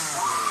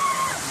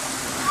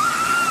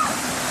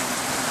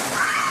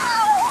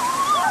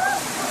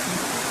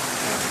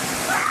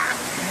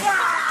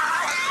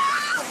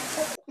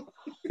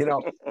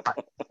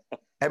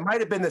 It might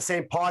have been the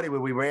same party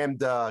where we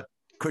rammed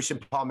Christian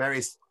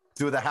Palmieri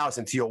through the house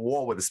into your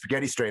wall with a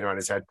spaghetti strainer on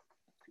his head.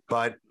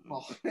 but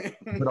Oh.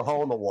 with a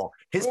hole in the wall.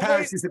 His Well,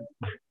 parents wait. used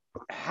to.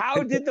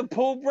 How did the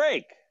pool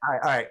break? All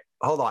right.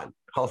 Hold on.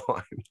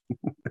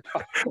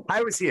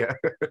 I was here.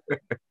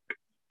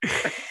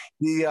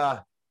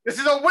 This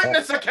is a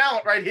witness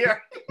account right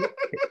here.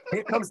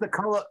 Here comes the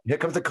color. Here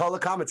comes the color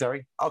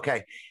commentary.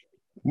 Okay,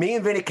 me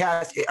and Vinny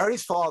Cass,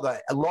 Ernie's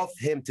father, I love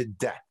him to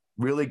death.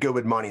 Really good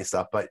with money and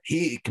stuff, but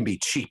he can be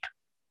cheap.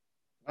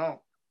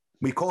 Oh.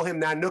 We call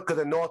him Nanook of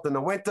the North in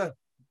the winter,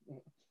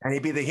 and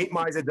he'd be the heat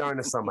miser during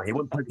the summer. He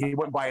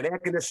wouldn't buy an air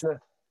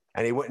conditioner,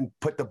 and he wouldn't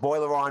put the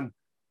boiler on.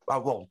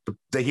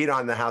 The heat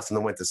on in the house in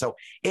the winter. So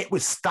it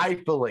was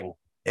stifling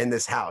in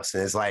this house,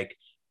 and it's like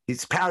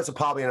his parents are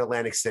probably in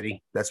Atlantic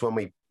City. That's when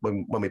we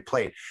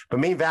played.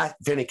 But me and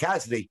Vinny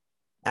Cassidy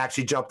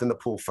actually jumped in the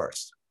pool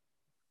first,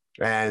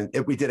 and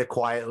we did it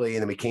quietly,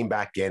 and then we came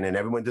back in, and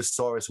everyone just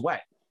saw us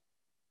wet.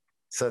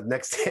 So the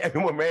next day,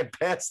 everyone ran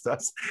past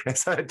us and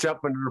started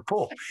jumping in the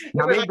pool.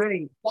 Now, me and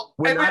Vinny,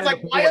 everyone's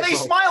like, why are they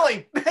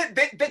smiling?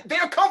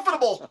 They're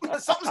comfortable.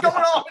 Something's going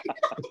on.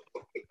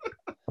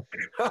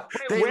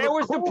 Where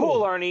was the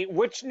pool, Ernie?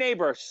 Which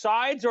neighbor?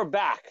 Sides or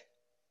back?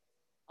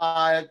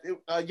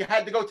 You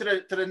had to go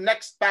to the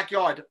next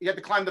backyard. You had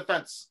to climb the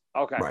fence.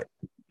 Okay. Right.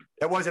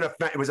 It wasn't a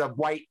fence. It was a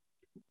white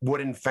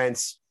wooden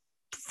fence,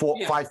 5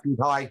 feet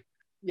high,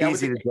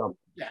 easy to jump.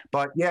 Yeah.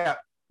 But yeah,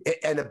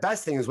 and the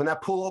best thing is when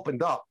that pool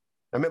opened up,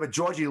 I remember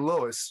Georgie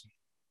Lewis,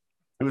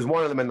 who was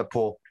one of them in the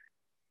pool.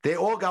 They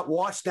all got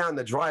washed down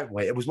the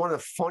driveway. It was one of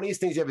the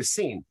funniest things you ever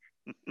seen.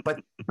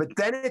 But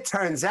then it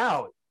turns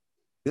out,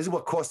 this is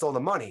what cost all the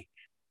money.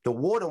 The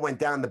water went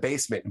down the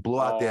basement and blew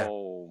out their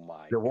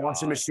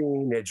washing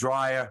machine, their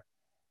dryer,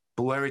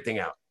 blew everything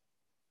out.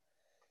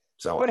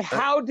 So, but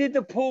how did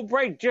the pool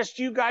break? Just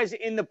you guys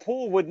in the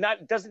pool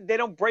they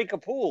don't break a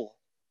pool.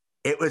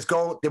 There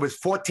was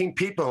 14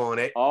 people on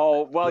it.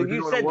 Oh, well,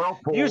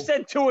 you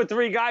said 2 or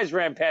 3 guys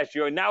ran past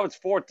you, and now it's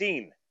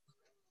 14.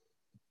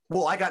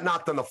 Well, I got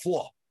knocked on the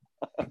floor.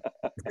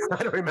 I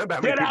don't remember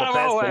how many Get people out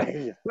of my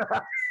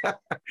way.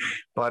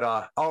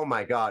 But oh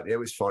my God, it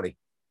was funny.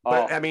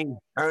 But I mean,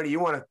 Ernie,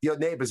 your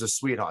neighbors are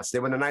sweethearts. They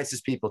were the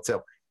nicest people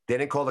too. They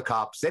didn't call the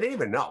cops. They didn't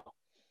even know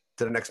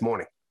till the next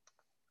morning.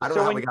 I don't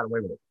know how we got away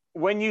with it.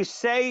 When you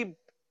say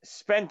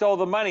spent all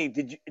the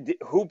money,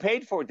 who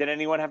paid for it? Did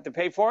anyone have to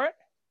pay for it?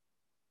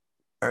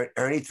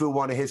 Ernie threw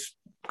one of his.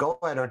 Go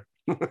ahead, Ernie.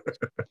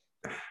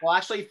 Well,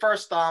 actually,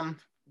 first,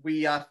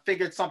 we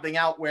figured something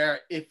out where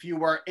if you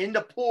were in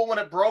the pool when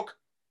it broke,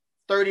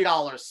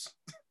 $30.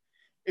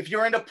 If you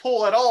were in the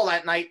pool at all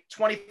that night,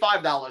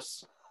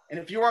 $25. And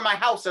if you were in my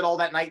house at all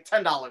that night,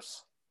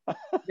 $10.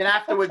 Then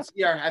afterwards,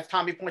 as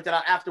Tommy pointed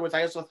out, afterwards,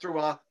 I also threw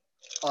a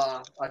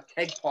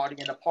keg party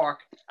in the park.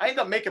 I ended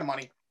up making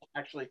money,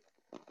 actually.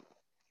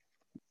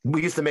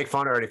 We used to make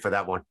fun of Ernie for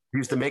that one. We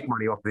used to make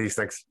money off of these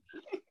things.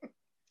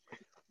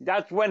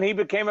 That's when he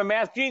became a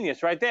math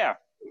genius, right there.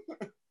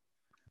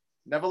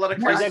 Never let it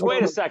He's like,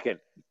 wait a second.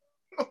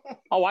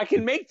 Oh, I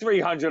can make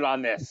 300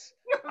 on this.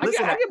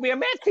 Listen, I can be a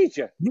math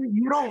teacher.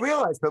 You don't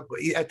realize, but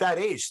at that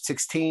age,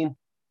 16,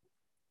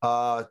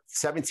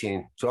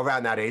 17, so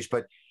around that age,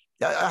 but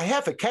a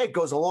half a keg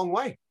goes a long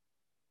way.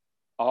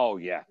 Oh,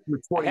 yeah.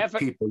 With 20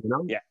 people, you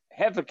know? Yeah.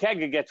 Half a keg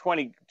could get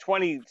 20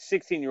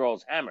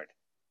 16-year-olds hammered.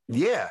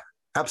 Yeah,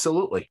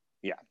 absolutely.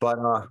 Yeah. But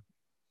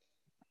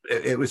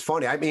it was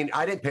funny. I mean,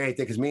 I didn't pay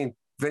anything because me and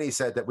Vinny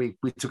said that we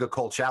took a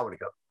cold shower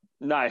together.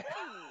 Nice.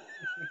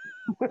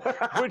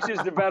 Which is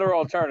the better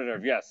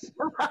alternative, yes.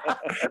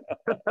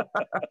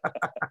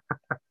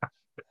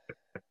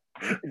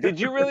 Did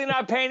you really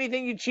not pay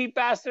anything, you cheap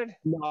bastard?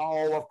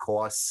 No, of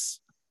course.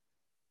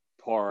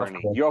 Poor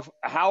Ernie.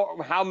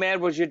 How mad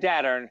was your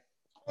dad, Ern?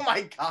 Oh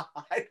my God.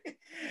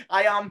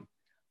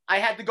 I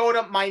had to go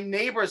to my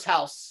neighbor's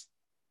house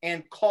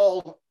and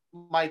call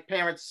my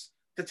parents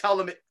to tell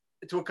them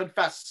to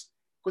confess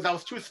because I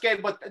was too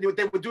scared what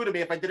they would do to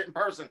me if I did it in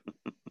person.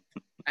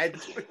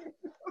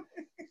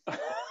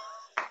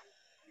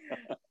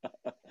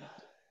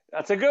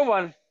 That's a good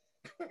one.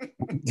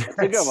 That's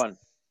a good one.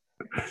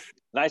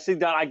 Nicely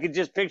done. I could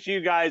just picture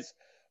you guys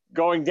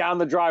going down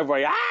the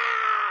driveway.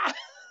 Ah!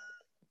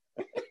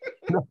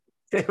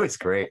 It was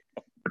great.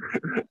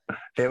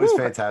 It was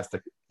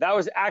fantastic. That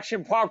was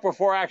Action Park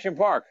before Action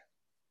Park.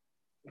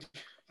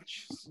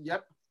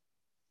 Yep.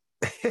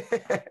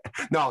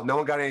 No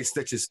one got any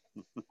stitches.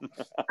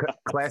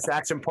 Class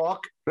Action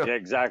Park. Yeah,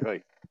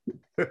 exactly.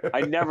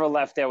 I never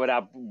left there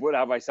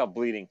without myself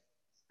bleeding.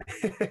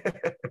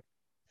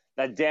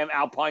 That damn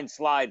Alpine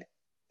slide.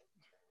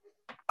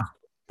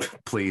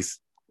 Please.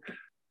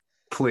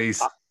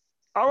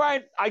 All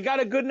right, I got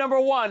a good number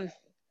 1.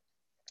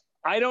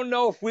 I don't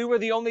know if we were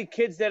the only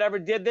kids that ever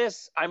did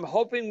this. I'm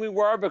hoping we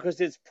were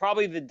because it's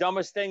probably the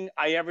dumbest thing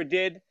I ever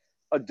did,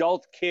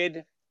 adult,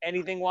 kid,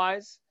 anything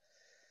wise.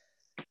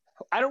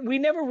 We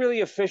never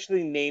really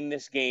officially named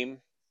this game,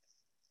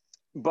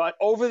 but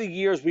over the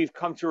years we've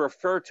come to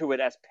refer to it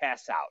as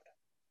pass out.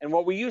 And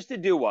what we used to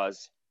do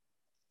was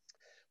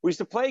we used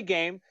to play a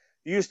game.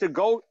 You used to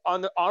go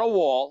on a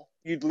wall.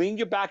 You'd lean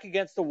your back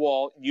against the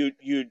wall.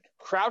 You'd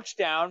crouch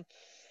down.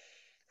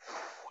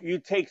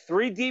 you'd take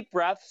 3 deep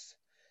breaths,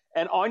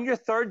 and on your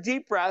 3rd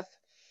deep breath,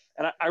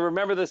 and I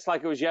remember this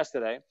like it was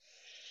yesterday,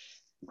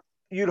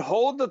 you'd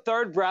hold the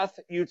 3rd breath,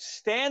 you'd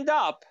stand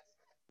up,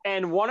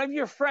 and one of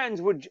your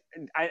friends would,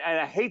 and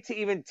I hate to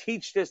even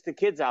teach this to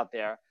kids out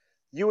there,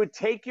 you would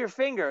take your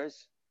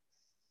fingers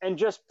and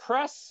just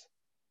press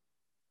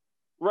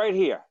right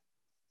here.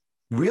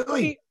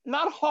 Really?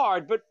 Not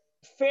hard, but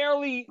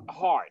fairly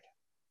hard.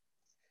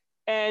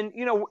 And,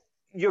 you know,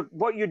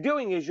 what you're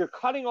doing is you're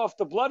cutting off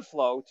the blood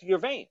flow to your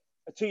vein,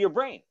 to your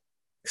brain.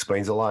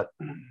 Explains a lot.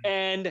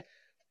 And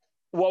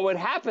what would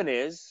happen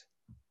is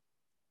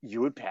you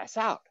would pass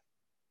out.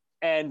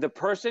 And the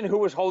person who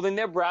was holding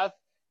their breath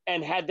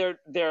and had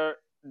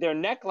their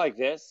neck like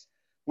this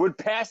would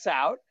pass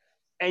out,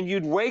 and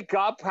you'd wake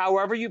up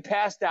however you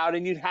passed out,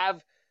 and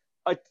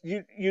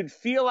you'd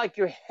feel like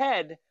your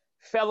head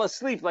fell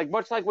asleep, like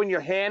much like when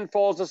your hand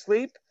falls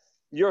asleep,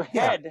 your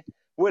head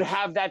would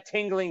have that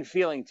tingling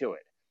feeling to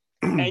it.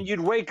 And you'd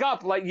wake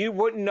up like you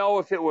wouldn't know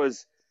if it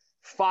was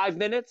 5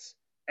 minutes,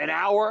 an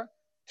hour,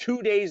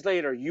 2 days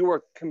later. You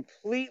were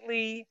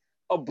completely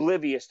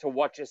oblivious to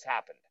what just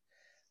happened.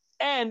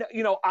 And,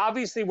 you know,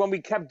 obviously when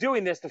we kept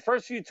doing this, the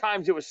first few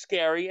times it was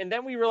scary. And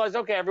then we realized,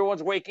 okay,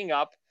 everyone's waking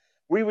up.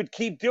 We would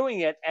keep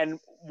doing it. And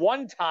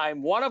one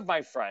time, one of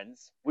my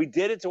friends, we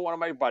did it to one of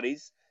my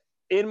buddies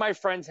in my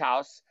friend's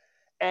house.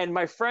 And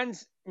my friend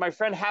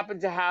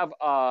happened to have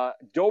a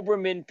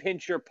Doberman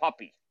Pinscher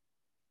puppy.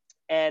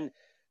 And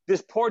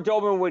this poor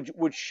Doberman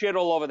would shit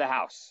all over the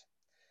house.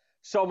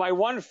 So my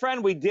one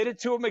friend, we did it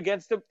to him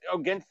against the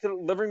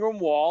living room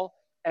wall.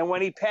 And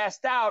when he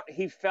passed out,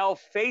 he fell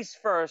face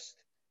first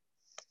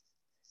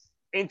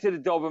into the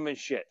Doberman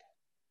shit.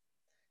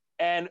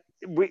 And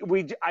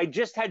I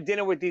just had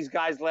dinner with these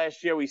guys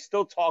last year. We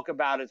still talk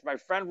about it. It's my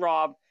friend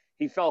Rob.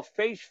 He fell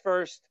face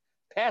first,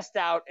 passed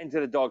out into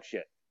the dog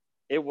shit.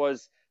 It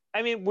was,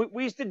 I mean,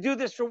 we used to do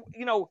this for,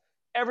 you know,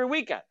 every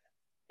weekend.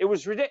 It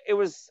was ridiculous. It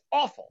was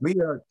awful. We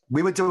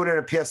would do it in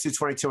a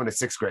PS222 in the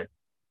 6th grade.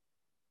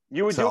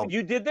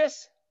 You did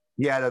this?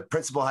 Yeah, the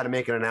principal had to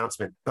make an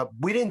announcement, but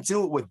we didn't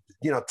do it with,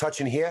 you know,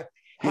 touching here.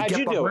 How'd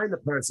you do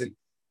it?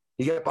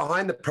 You get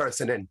behind the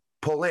person and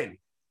pull in,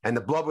 and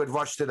the blood would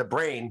rush to the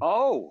brain.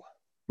 Oh.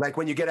 Like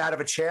when you get out of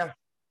a chair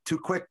too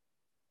quick,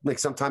 like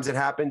sometimes it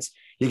happens.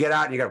 You get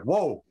out and you go,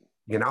 whoa,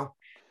 you know?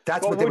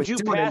 That's what they would you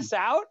pass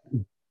out?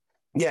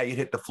 Yeah, you'd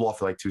hit the floor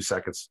for like 2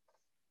 seconds.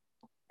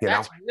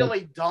 That's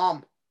really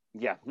dumb.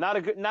 Yeah, not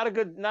a good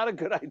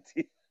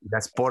idea.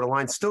 That's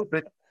borderline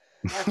stupid.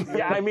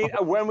 Yeah, I mean,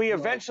 when we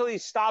eventually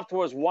stopped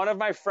was one of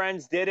my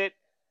friends did it,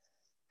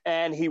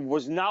 and he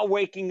was not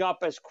waking up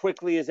as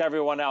quickly as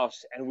everyone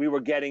else, and we were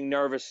getting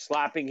nervous,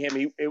 slapping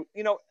him.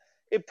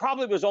 It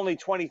probably was only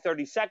 20,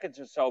 30 seconds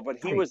or so,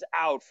 but he was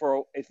out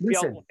for, it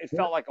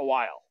felt like a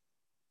while.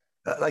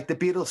 Like the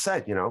Beatles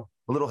said, you know,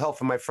 a little help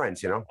from my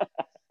friends, you know?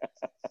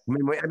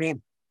 I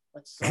mean,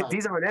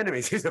 these aren't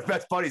enemies. These are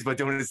best buddies, but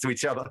doing this to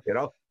each other, you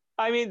know?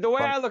 I mean, the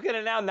way I look at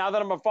it now that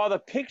I'm a father,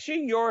 picture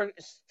your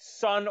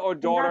son or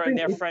daughter and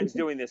their friends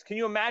doing this. Can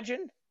you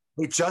imagine?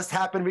 It just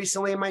happened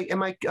recently in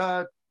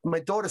my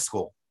daughter's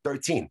school,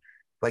 13,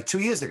 like 2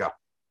 years ago.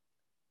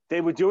 They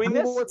were doing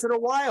this? Every once in a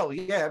while.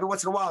 Yeah, every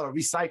once in a while it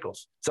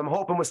recycles. So I'm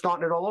hoping we're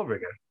starting it all over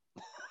again.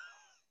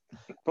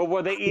 But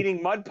were they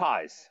eating mud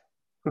pies?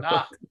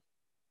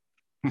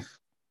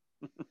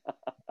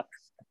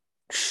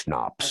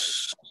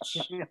 Schnapps.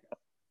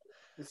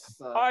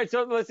 All right,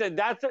 so listen,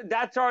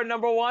 that's our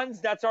number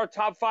ones. That's our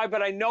top 5.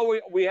 But I know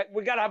we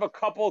got to have a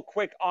couple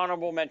quick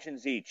honorable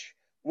mentions each.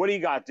 What do you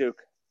got,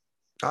 Duke?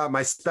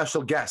 My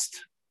special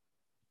guest,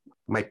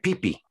 my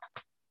peepee.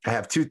 I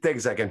have 2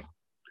 things I can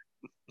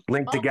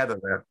link together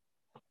there.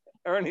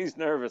 Ernie's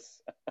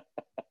nervous.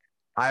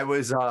 I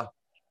was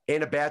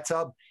in a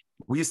bathtub.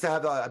 We used to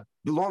have a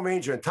Lone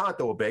Ranger and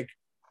Tonto were big.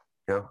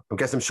 You know, I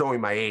guess I'm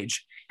showing my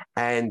age.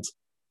 And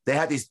they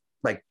had these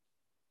like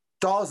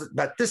dolls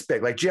about this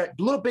big, like a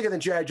little bigger than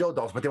G.I. Joe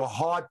dolls, but they were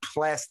hard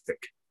plastic.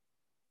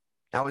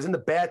 I was in the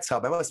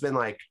bathtub. I must have been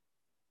like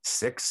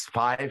 6,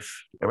 5,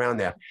 around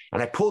there.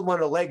 And I pulled one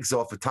of the legs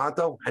off of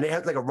Tonto, and it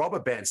had like a rubber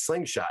band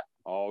slingshot.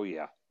 Oh,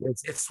 yeah.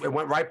 It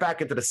went right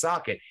back into the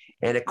socket,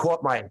 and it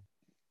caught my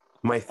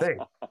thing.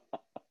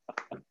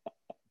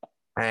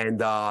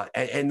 And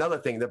another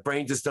thing, the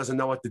brain just doesn't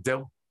know what to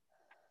do.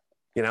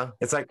 You know,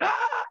 it's like,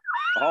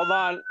 hold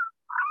on.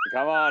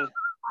 Come on.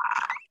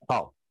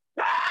 Oh.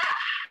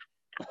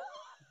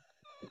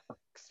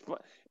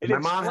 It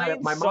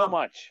explains so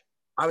much.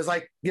 I was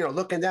like, you know,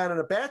 looking down in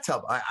the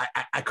bathtub.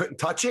 I couldn't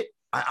touch it.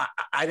 I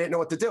didn't know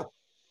what to do.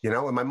 You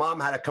know, and my mom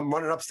had to come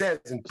running upstairs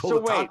and pull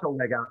the Tonto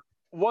leg out.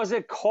 Was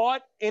it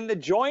caught in the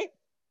joint?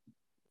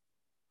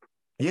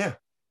 Yeah.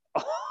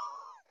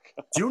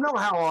 Do you know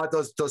how hard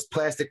those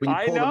plastic when you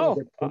pull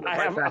them?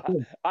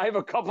 I have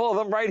a couple of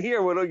them right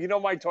here. You know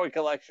my toy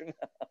collection.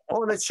 Oh,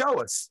 let's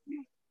show us.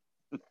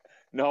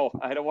 No,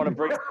 I don't want to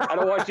bring. I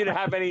don't want you to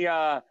have any,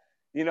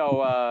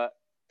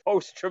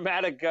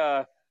 post-traumatic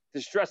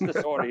distress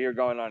disorder here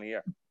going on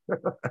here.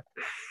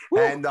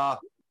 And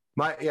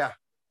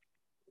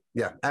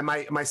Yeah. And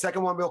my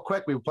second one, real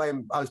quick, I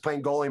was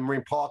playing goalie in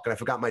Marine Park, and I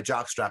forgot my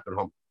jock strap at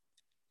home.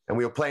 And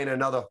we were playing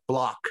another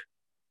block.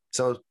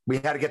 So we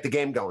had to get the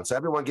game going. So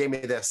everyone gave me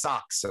their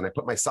socks, and I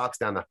put my socks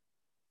down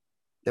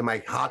in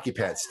my hockey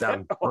pads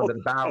down under the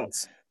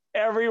barrels.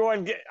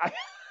 Everyone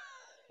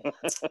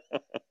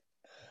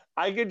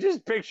I could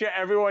just picture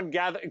everyone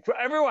gathering.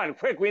 Everyone,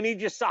 quick, we need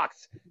your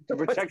socks to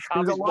protect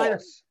Tommy's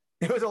balls.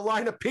 It was a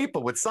line of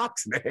people with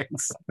socks in their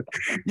hands.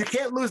 You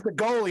can't lose the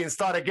goalie and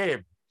start a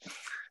game.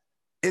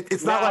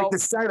 It's not like the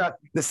center.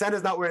 The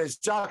center's not wearing his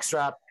jock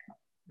strap.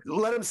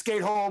 Let him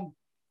skate home,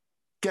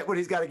 get what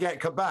he's got to get,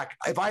 and come back.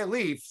 If I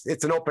leave,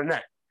 it's an open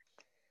net.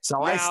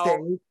 So I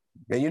stayed,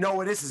 and you know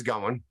where this is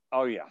going.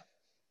 Oh, yeah.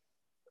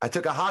 I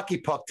took a hockey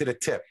puck to the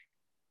tip.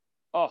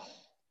 Oh.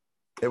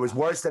 It was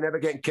worse than ever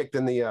getting kicked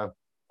in the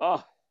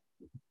Oh.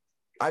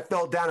 I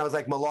fell down. I was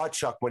like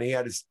Malachuk when he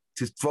had his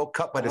throat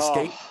cut by the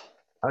skate.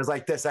 I was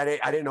like this. I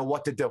didn't know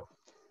what to do.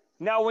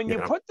 Now, when you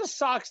put the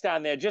socks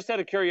down there, just out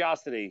of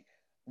curiosity,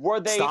 were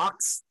they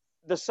socks?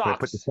 The socks. When I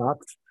put the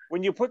socks.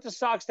 When you put the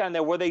socks down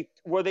there, were they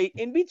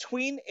in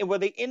between? Were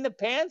they in the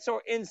pants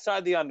or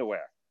inside the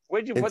underwear?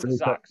 Where'd you put the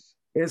socks?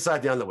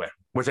 Inside the underwear,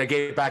 which I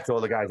gave back to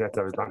all the guys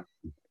after I was done.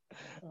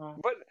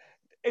 But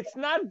it's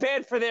not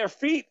bad for their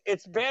feet.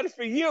 It's bad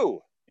for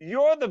you.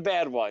 You're the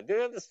bad one. Do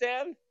you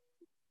understand?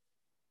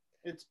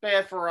 It's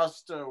bad for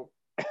us too.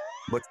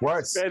 What's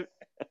worse?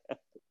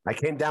 I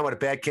came down with a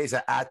bad case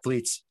of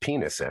athlete's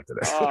penis after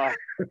this.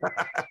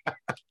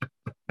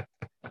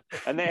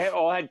 And they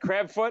all had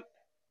crab foot?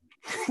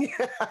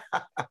 Yeah.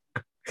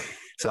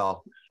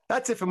 So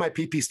that's it for my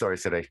PP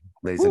stories today,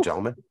 ladies and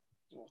gentlemen.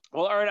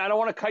 Well, Ern, I don't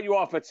want to cut you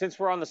off, but since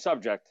we're on the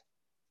subject,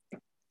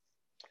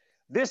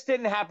 this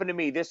didn't happen to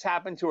me. This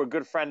happened to a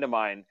good friend of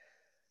mine.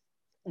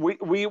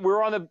 We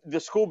were on the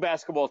school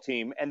basketball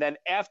team, and then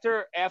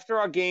after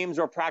our games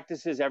or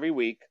practices every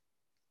week,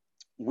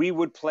 we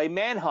would play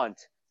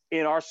manhunt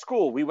in our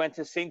school. We went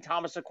to St.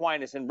 Thomas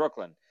Aquinas in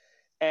Brooklyn,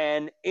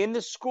 and in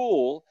the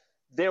school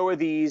there were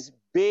these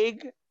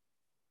big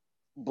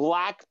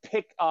black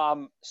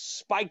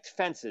spiked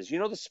fences. You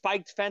know the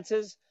spiked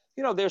fences?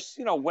 You know, there's,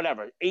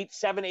 whatever,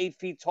 7, 8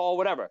 feet tall,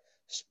 whatever.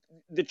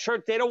 The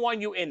church, they don't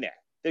want you in there.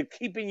 They're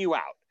keeping you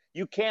out.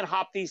 You can't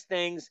hop these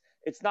things.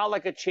 It's not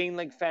like a chain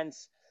link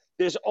fence.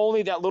 There's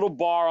only that little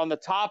bar on the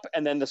top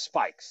and then the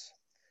spikes.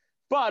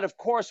 But, of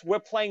course, we're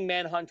playing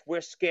manhunt.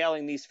 We're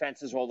scaling these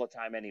fences all the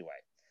time anyway.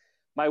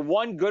 My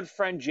one good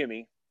friend,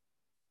 Jimmy,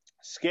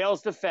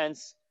 scales the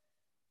fence,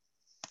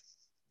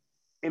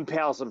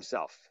 impales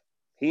himself.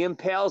 He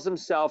impales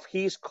himself.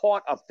 He's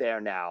caught up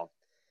there now.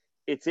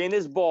 It's in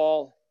his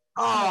ball.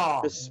 Oh.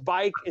 The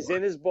spike is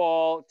in his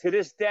ball. To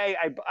this day,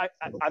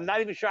 I'm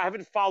not even sure. I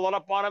haven't followed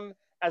up on him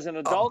as an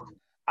adult.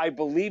 I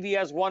believe he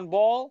has one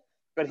ball,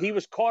 but he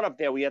was caught up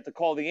there. We had to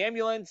call the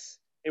ambulance.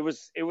 It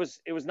was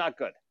not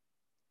good.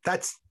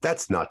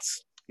 That's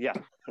nuts. Yeah.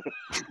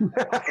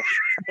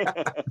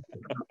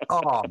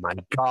 Oh my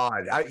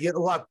God!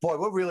 Boy,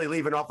 we're really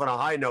leaving off on a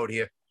high note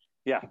here.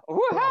 Yeah.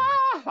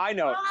 High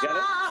note. Get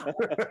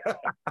it?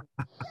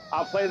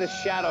 I'll play the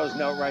Shadows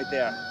note right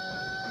there.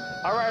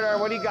 All right,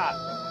 Aaron, what do you got?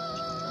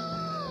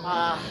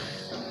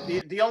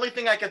 The only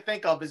thing I can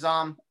think of is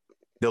the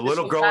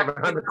little girl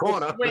behind the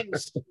corner.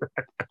 Swings.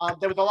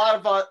 There was a lot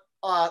of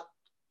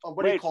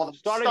what do you call them?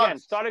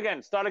 Start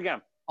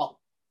again. Oh,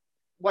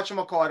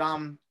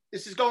 whatchamacallit?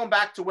 This is going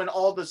back to when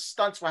all the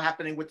stunts were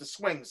happening with the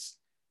swings.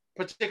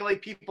 Particularly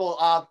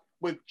people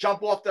would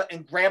jump off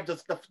and grab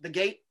the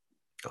gate.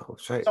 Oh,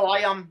 shit. So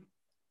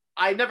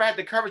I never had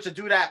the courage to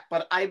do that,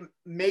 but I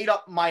made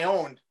up my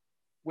own,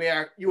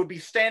 where you would be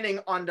standing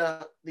on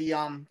the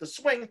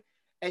swing,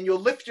 and you'll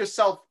lift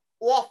yourself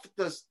off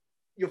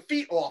your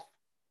feet off,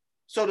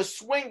 so the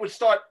swing would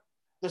start,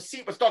 the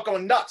seat would start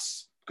going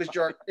nuts because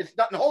it's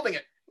nothing holding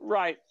it.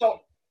 Right. So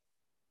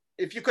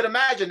if you could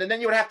imagine, and then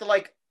you would have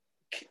to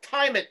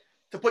time it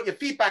to put your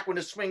feet back when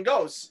the swing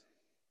goes.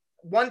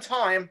 One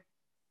time,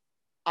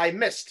 I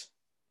missed,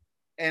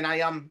 and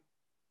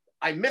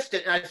I missed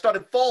it, and I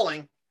started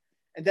falling,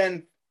 and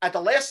then at the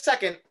last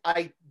second,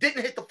 I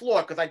didn't hit the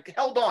floor because I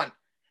held on,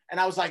 and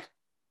I was like,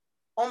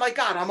 "Oh my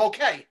God, I'm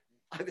okay."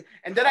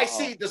 And then I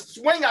see the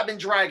swing I've been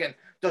dragging.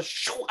 I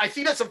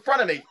see this in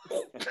front of me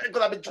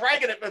because I've been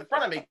dragging it in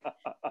front of me,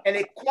 and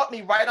it caught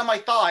me right on my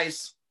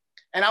thighs.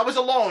 And I was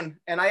alone,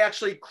 and I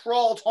actually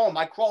crawled home.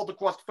 I crawled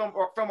across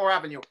Fillmore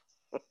Avenue.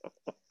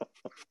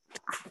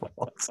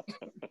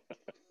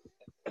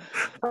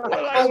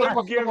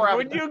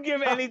 Would you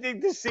give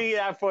anything to see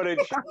that footage?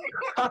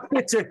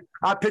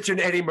 I'm picturing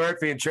Eddie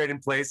Murphy in Trading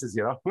Places,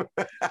 the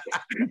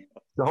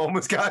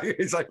homeless guy.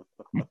 He's like,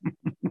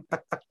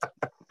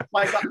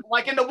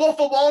 like in the Wolf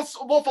of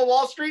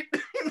Wall Street.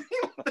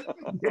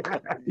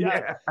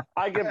 Yeah.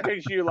 I can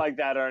picture you like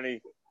that,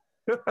 Ernie.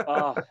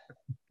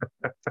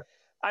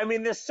 I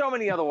mean, there's so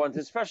many other ones,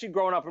 especially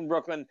growing up in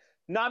Brooklyn.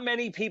 Not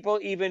many people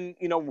even,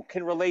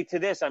 can relate to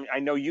this. I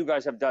know you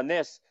guys have done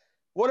this.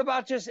 What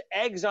about just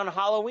eggs on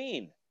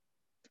Halloween?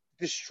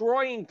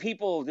 Destroying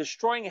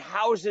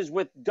houses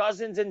with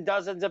dozens and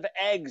dozens of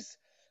eggs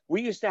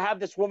We used to have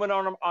this woman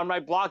on my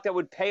block that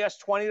would pay us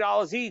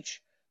 $20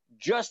 each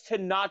just to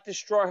not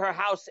destroy her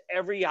house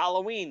every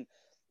Halloween.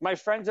 My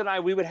friends and I,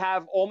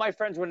 all my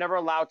friends were never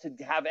allowed to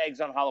have eggs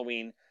on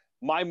Halloween.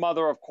 My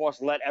mother, of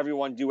course, let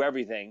everyone do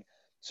everything.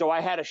 So I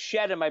had a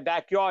shed in my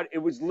backyard. It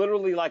was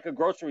literally like a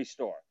grocery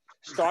store.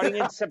 Starting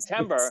in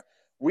September,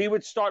 we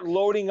would start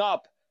loading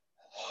up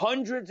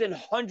hundreds and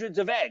hundreds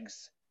of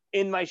eggs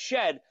in my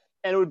shed,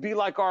 and it would be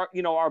like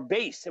our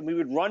base, and we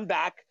would run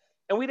back,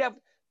 and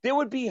there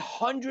would be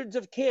hundreds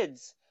of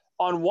kids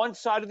on one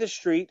side of the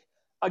street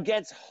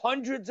against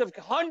hundreds of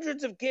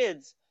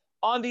kids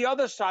on the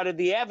other side of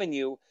the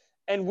avenue,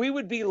 and we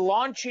would be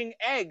launching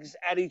eggs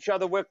at each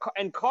other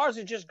and cars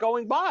are just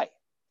going by.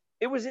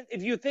 It was,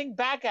 if you think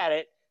back at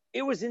it,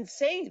 it was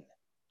insane.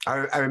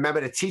 I remember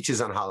the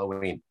teachers on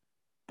Halloween,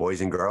 boys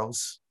and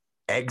girls,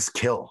 eggs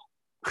kill.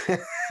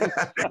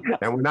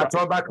 And we're not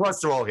talking about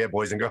cholesterol here,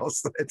 boys and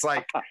girls. It's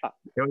like,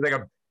 it was like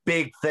a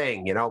big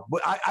thing, you know.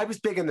 I was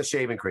big in the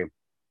shaving cream.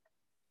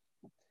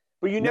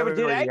 But you never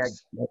did really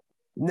eggs?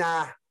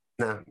 Nah,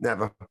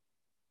 never.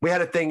 We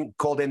had a thing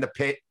called In the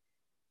Pit.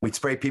 We'd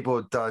spray people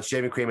with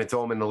shaving cream and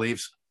throw them in the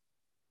leaves,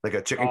 like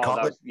a chicken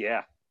cutlet.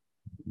 Yeah.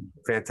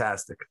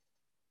 Fantastic.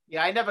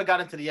 Yeah, I never got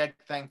into the egg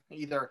thing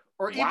either,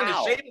 or even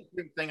the shaving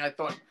cream thing. I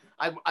thought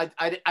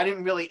I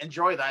didn't really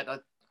enjoy that.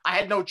 I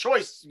had no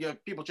choice. You know,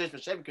 people chase for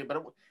shaving cream,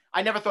 but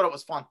I never thought it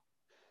was fun.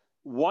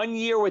 1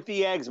 year with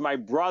the eggs, my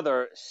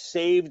brother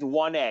saved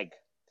one egg,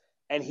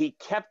 and he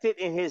kept it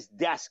in his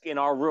desk in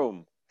our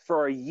room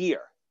for a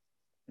year.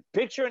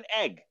 Picture an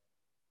egg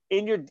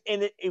he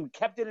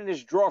kept it in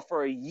his drawer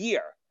for a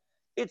year.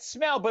 It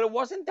smelled, but it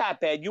wasn't that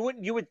bad. You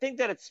would think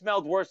that it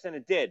smelled worse than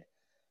it did.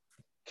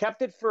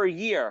 Kept it for a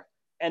year,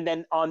 and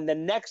then on the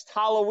next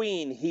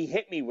Halloween, he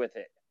hit me with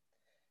it.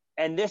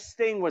 And this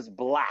thing was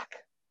black.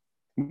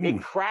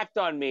 It cracked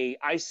on me.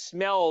 I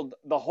smelled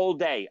the whole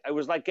day. It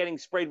was like getting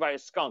sprayed by a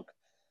skunk.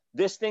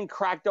 This thing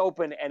cracked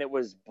open, and it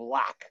was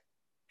black.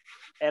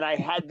 And I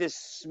had this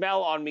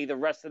smell on me the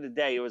rest of the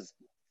day. It was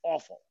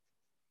awful.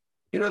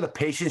 You know the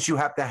patience you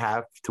have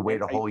to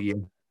wait a whole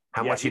year?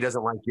 How much he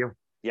doesn't like you?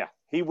 Yeah.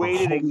 He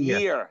waited a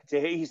year.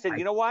 He said,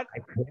 you know what? I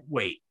can't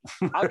wait.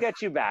 I'll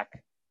get you back.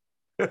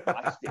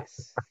 Watch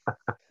this.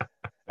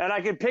 And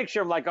I can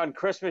picture him like on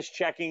Christmas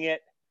checking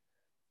it.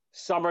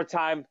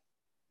 Summertime.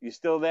 You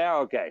still there?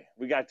 Okay.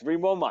 We got 3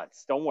 more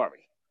months. Don't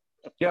worry.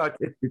 Yeah,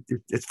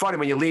 it's funny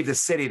when you leave the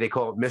city, they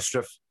call it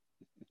mischief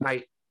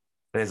night.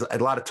 There's a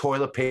lot of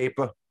toilet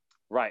paper.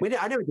 Right.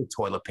 I never did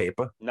toilet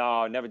paper.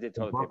 No, never did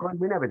toilet paper.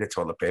 We never did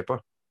toilet paper.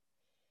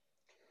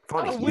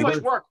 Funny. We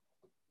would work.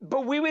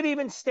 But we would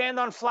even stand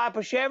on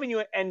Flatbush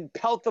Avenue and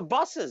pelt the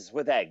buses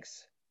with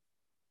eggs.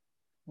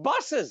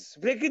 Buses.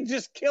 They could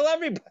just kill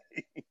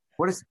everybody.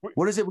 What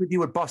is it with you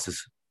with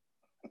buses?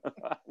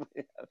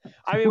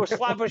 I mean, it was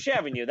Flatbush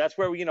Avenue. That's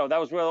where, that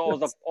was where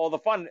all the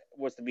fun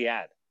was to be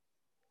had.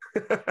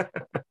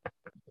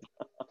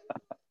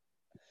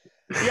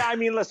 Yeah, I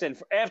mean, listen,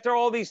 after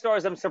all these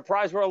stories, I'm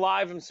surprised we're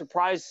alive. I'm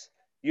surprised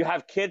you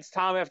have kids,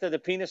 Tom, after the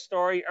penis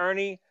story.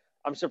 Ernie,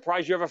 I'm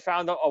surprised you ever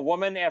found a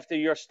woman after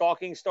your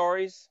stalking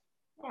stories.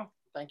 Oh,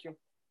 thank you.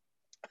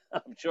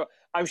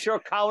 I'm sure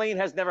Colleen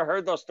has never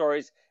heard those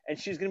stories, and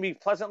she's going to be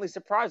pleasantly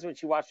surprised when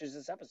she watches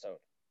this episode.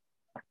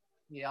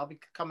 Yeah, I'll be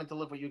coming to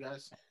live with you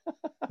guys.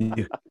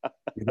 You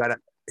gotta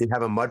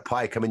have a mud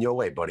pie coming your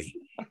way, buddy.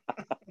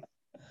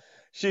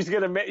 She's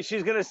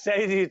gonna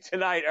say to you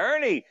tonight,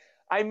 Ernie,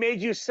 I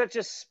made you such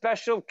a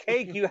special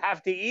cake, you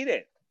have to eat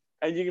it.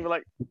 And you can be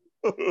like,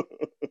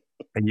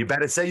 and you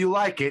better say you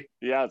like it.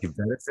 Yes. You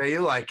better say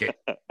you like it.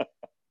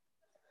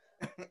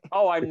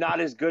 Oh, I'm not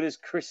as good as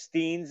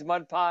Christine's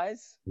mud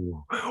pies?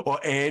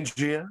 Or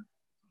Andrea.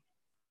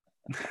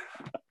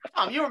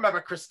 You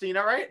remember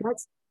Christina, right?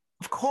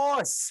 Of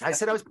course. I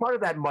said I was part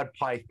of that mud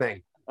pie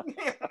thing.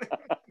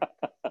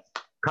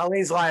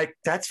 Colleen's like,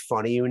 that's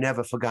funny. You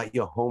never forgot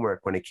your homework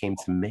when it came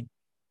to me.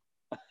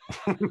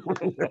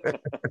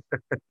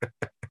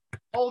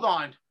 Hold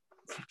on.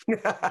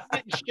 I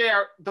didn't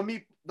share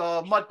the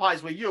mud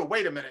pies with you.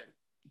 Wait a minute.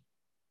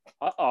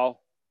 Uh-oh.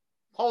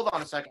 Hold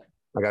on a second.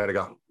 I gotta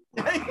go.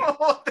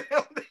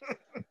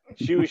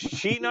 She was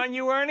cheating on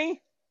you,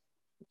 Ernie?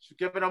 She's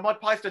giving her mud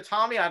pies to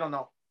Tommy? I don't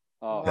know.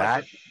 Oh,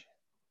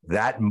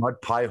 that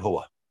mud pie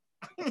whore.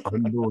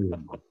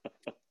 Unbelievable.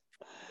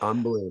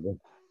 Unbelievable.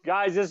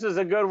 Guys, this is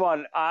a good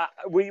one.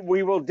 We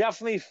will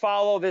definitely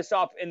follow this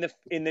up in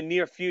the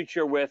near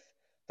future with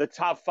the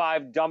top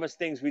 5 dumbest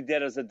things we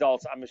did as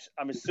adults.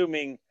 I'm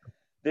assuming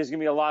there's gonna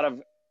be a lot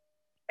of,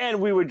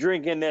 and we were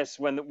drinking this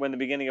when the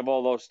beginning of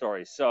all those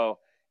stories. So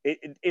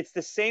it's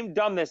the same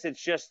dumbness.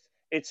 It's just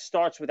it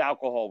starts with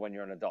alcohol when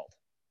you're an adult.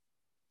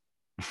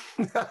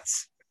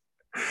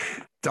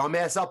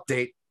 Dumbass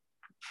update.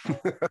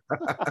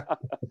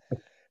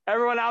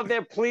 Everyone out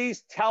there,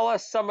 please tell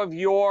us some of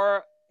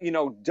your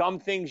dumb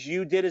things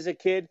you did as a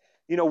kid.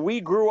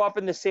 We grew up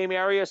in the same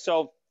area,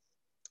 so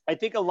I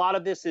think a lot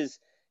of this is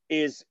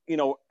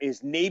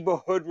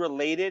neighborhood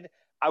related.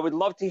 I would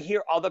love to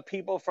hear other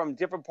people from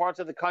different parts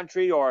of the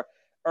country or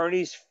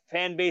Ernie's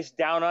fan base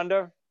down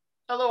under.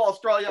 Hello,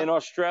 Australia. in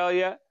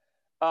Australia.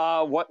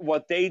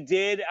 What they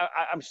did.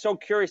 I'm so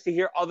curious to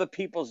hear other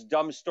people's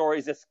dumb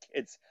stories as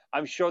kids.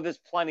 I'm sure there's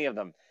plenty of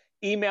them.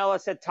 Email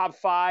us at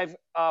top5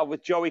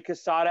 with Joey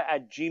Casada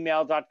at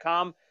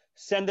gmail.com.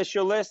 Send us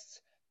your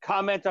lists.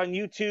 Comment on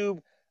YouTube.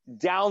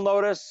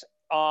 Download us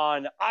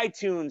on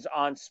iTunes,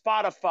 on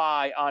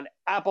Spotify, on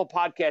Apple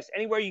Podcasts.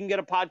 Anywhere you can get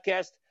a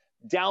podcast,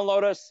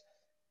 download us.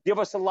 Give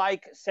us a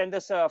like. Send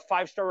us a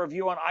 5-star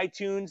review on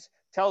iTunes.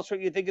 Tell us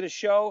what you think of the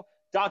show.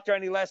 Doctor,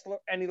 any last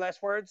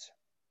words?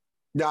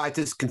 No, I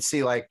just can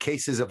see like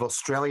cases of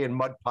Australian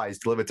mud pies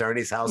delivered to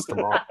Ernie's house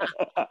tomorrow.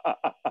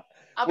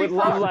 With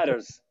love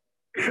letters.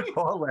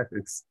 All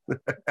letters.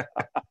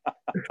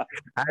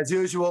 As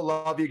usual,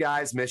 love you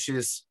guys. Miss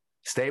yous.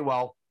 Stay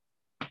well.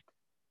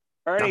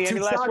 Ernie, any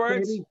last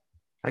words? Baby.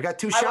 I got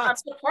 2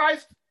 shots.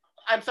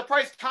 I'm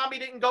surprised Tommy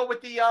didn't go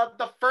with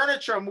the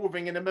furniture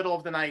moving in the middle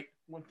of the night.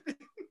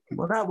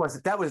 Well, that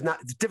was not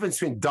the difference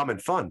between dumb and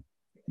fun.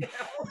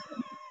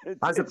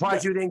 I'm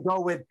surprised you didn't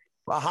go with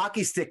a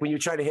hockey stick when you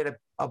tried to hit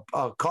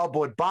a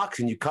cardboard box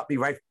and you cut me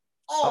right.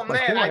 Oh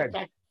man,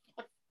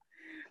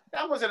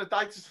 that wasn't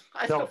I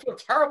still feel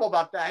terrible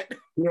about that.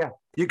 Yeah,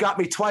 you got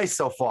me twice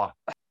so far.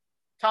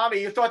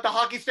 Tommy, you thought the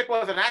hockey stick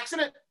was an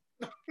accident?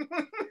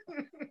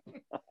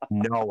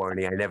 No,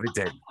 Ernie, I never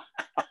did.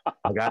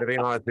 I got to be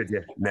honest with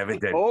you, never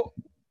did. Oh,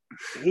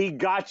 he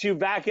got you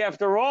back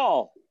after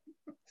all.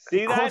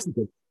 See that?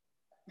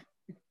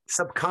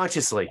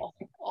 Subconsciously.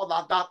 Oh,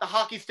 the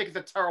hockey stick is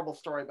a terrible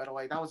story, by the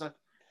way. That was a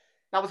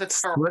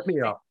terrible. Split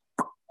me up.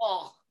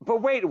 Oh.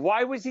 But wait,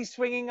 why was he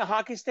swinging a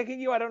hockey stick at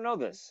you? I don't know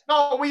this.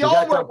 No, we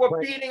all were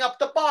beating up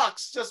the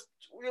box. Just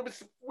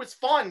it was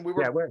fun.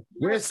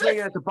 We're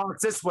swinging at the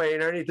box this way,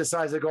 and Ernie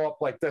decides to go up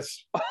like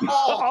this.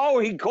 Oh,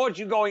 he caught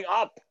you going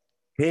up.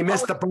 He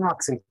missed the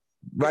box and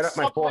right up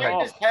my forehead.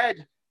 Right in his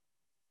head.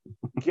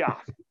 Yeah.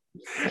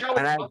 Joe,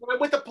 when I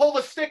went to pull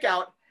the stick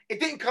out, it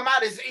didn't come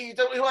out as easy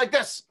like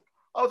this.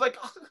 I was like,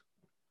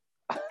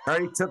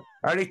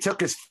 Ernie took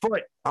his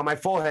foot on my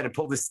forehead and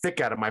pulled the stick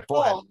out of my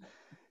forehead. oh,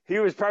 He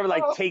was probably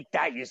like, "Take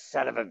that, you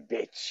son of a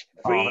bitch,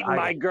 for eating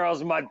my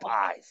girl's mud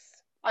pies."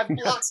 I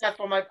blocked that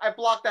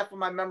from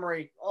my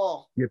memory.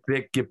 Oh,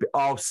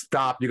 Oh,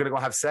 stop! You're gonna go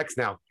have sex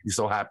now. You're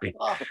so happy.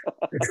 oh.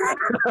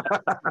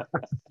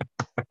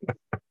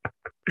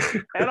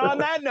 And on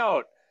that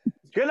note,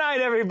 good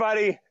night,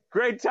 everybody.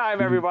 Great time,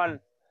 everyone.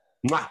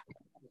 Mwah.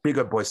 Be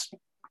good, boys.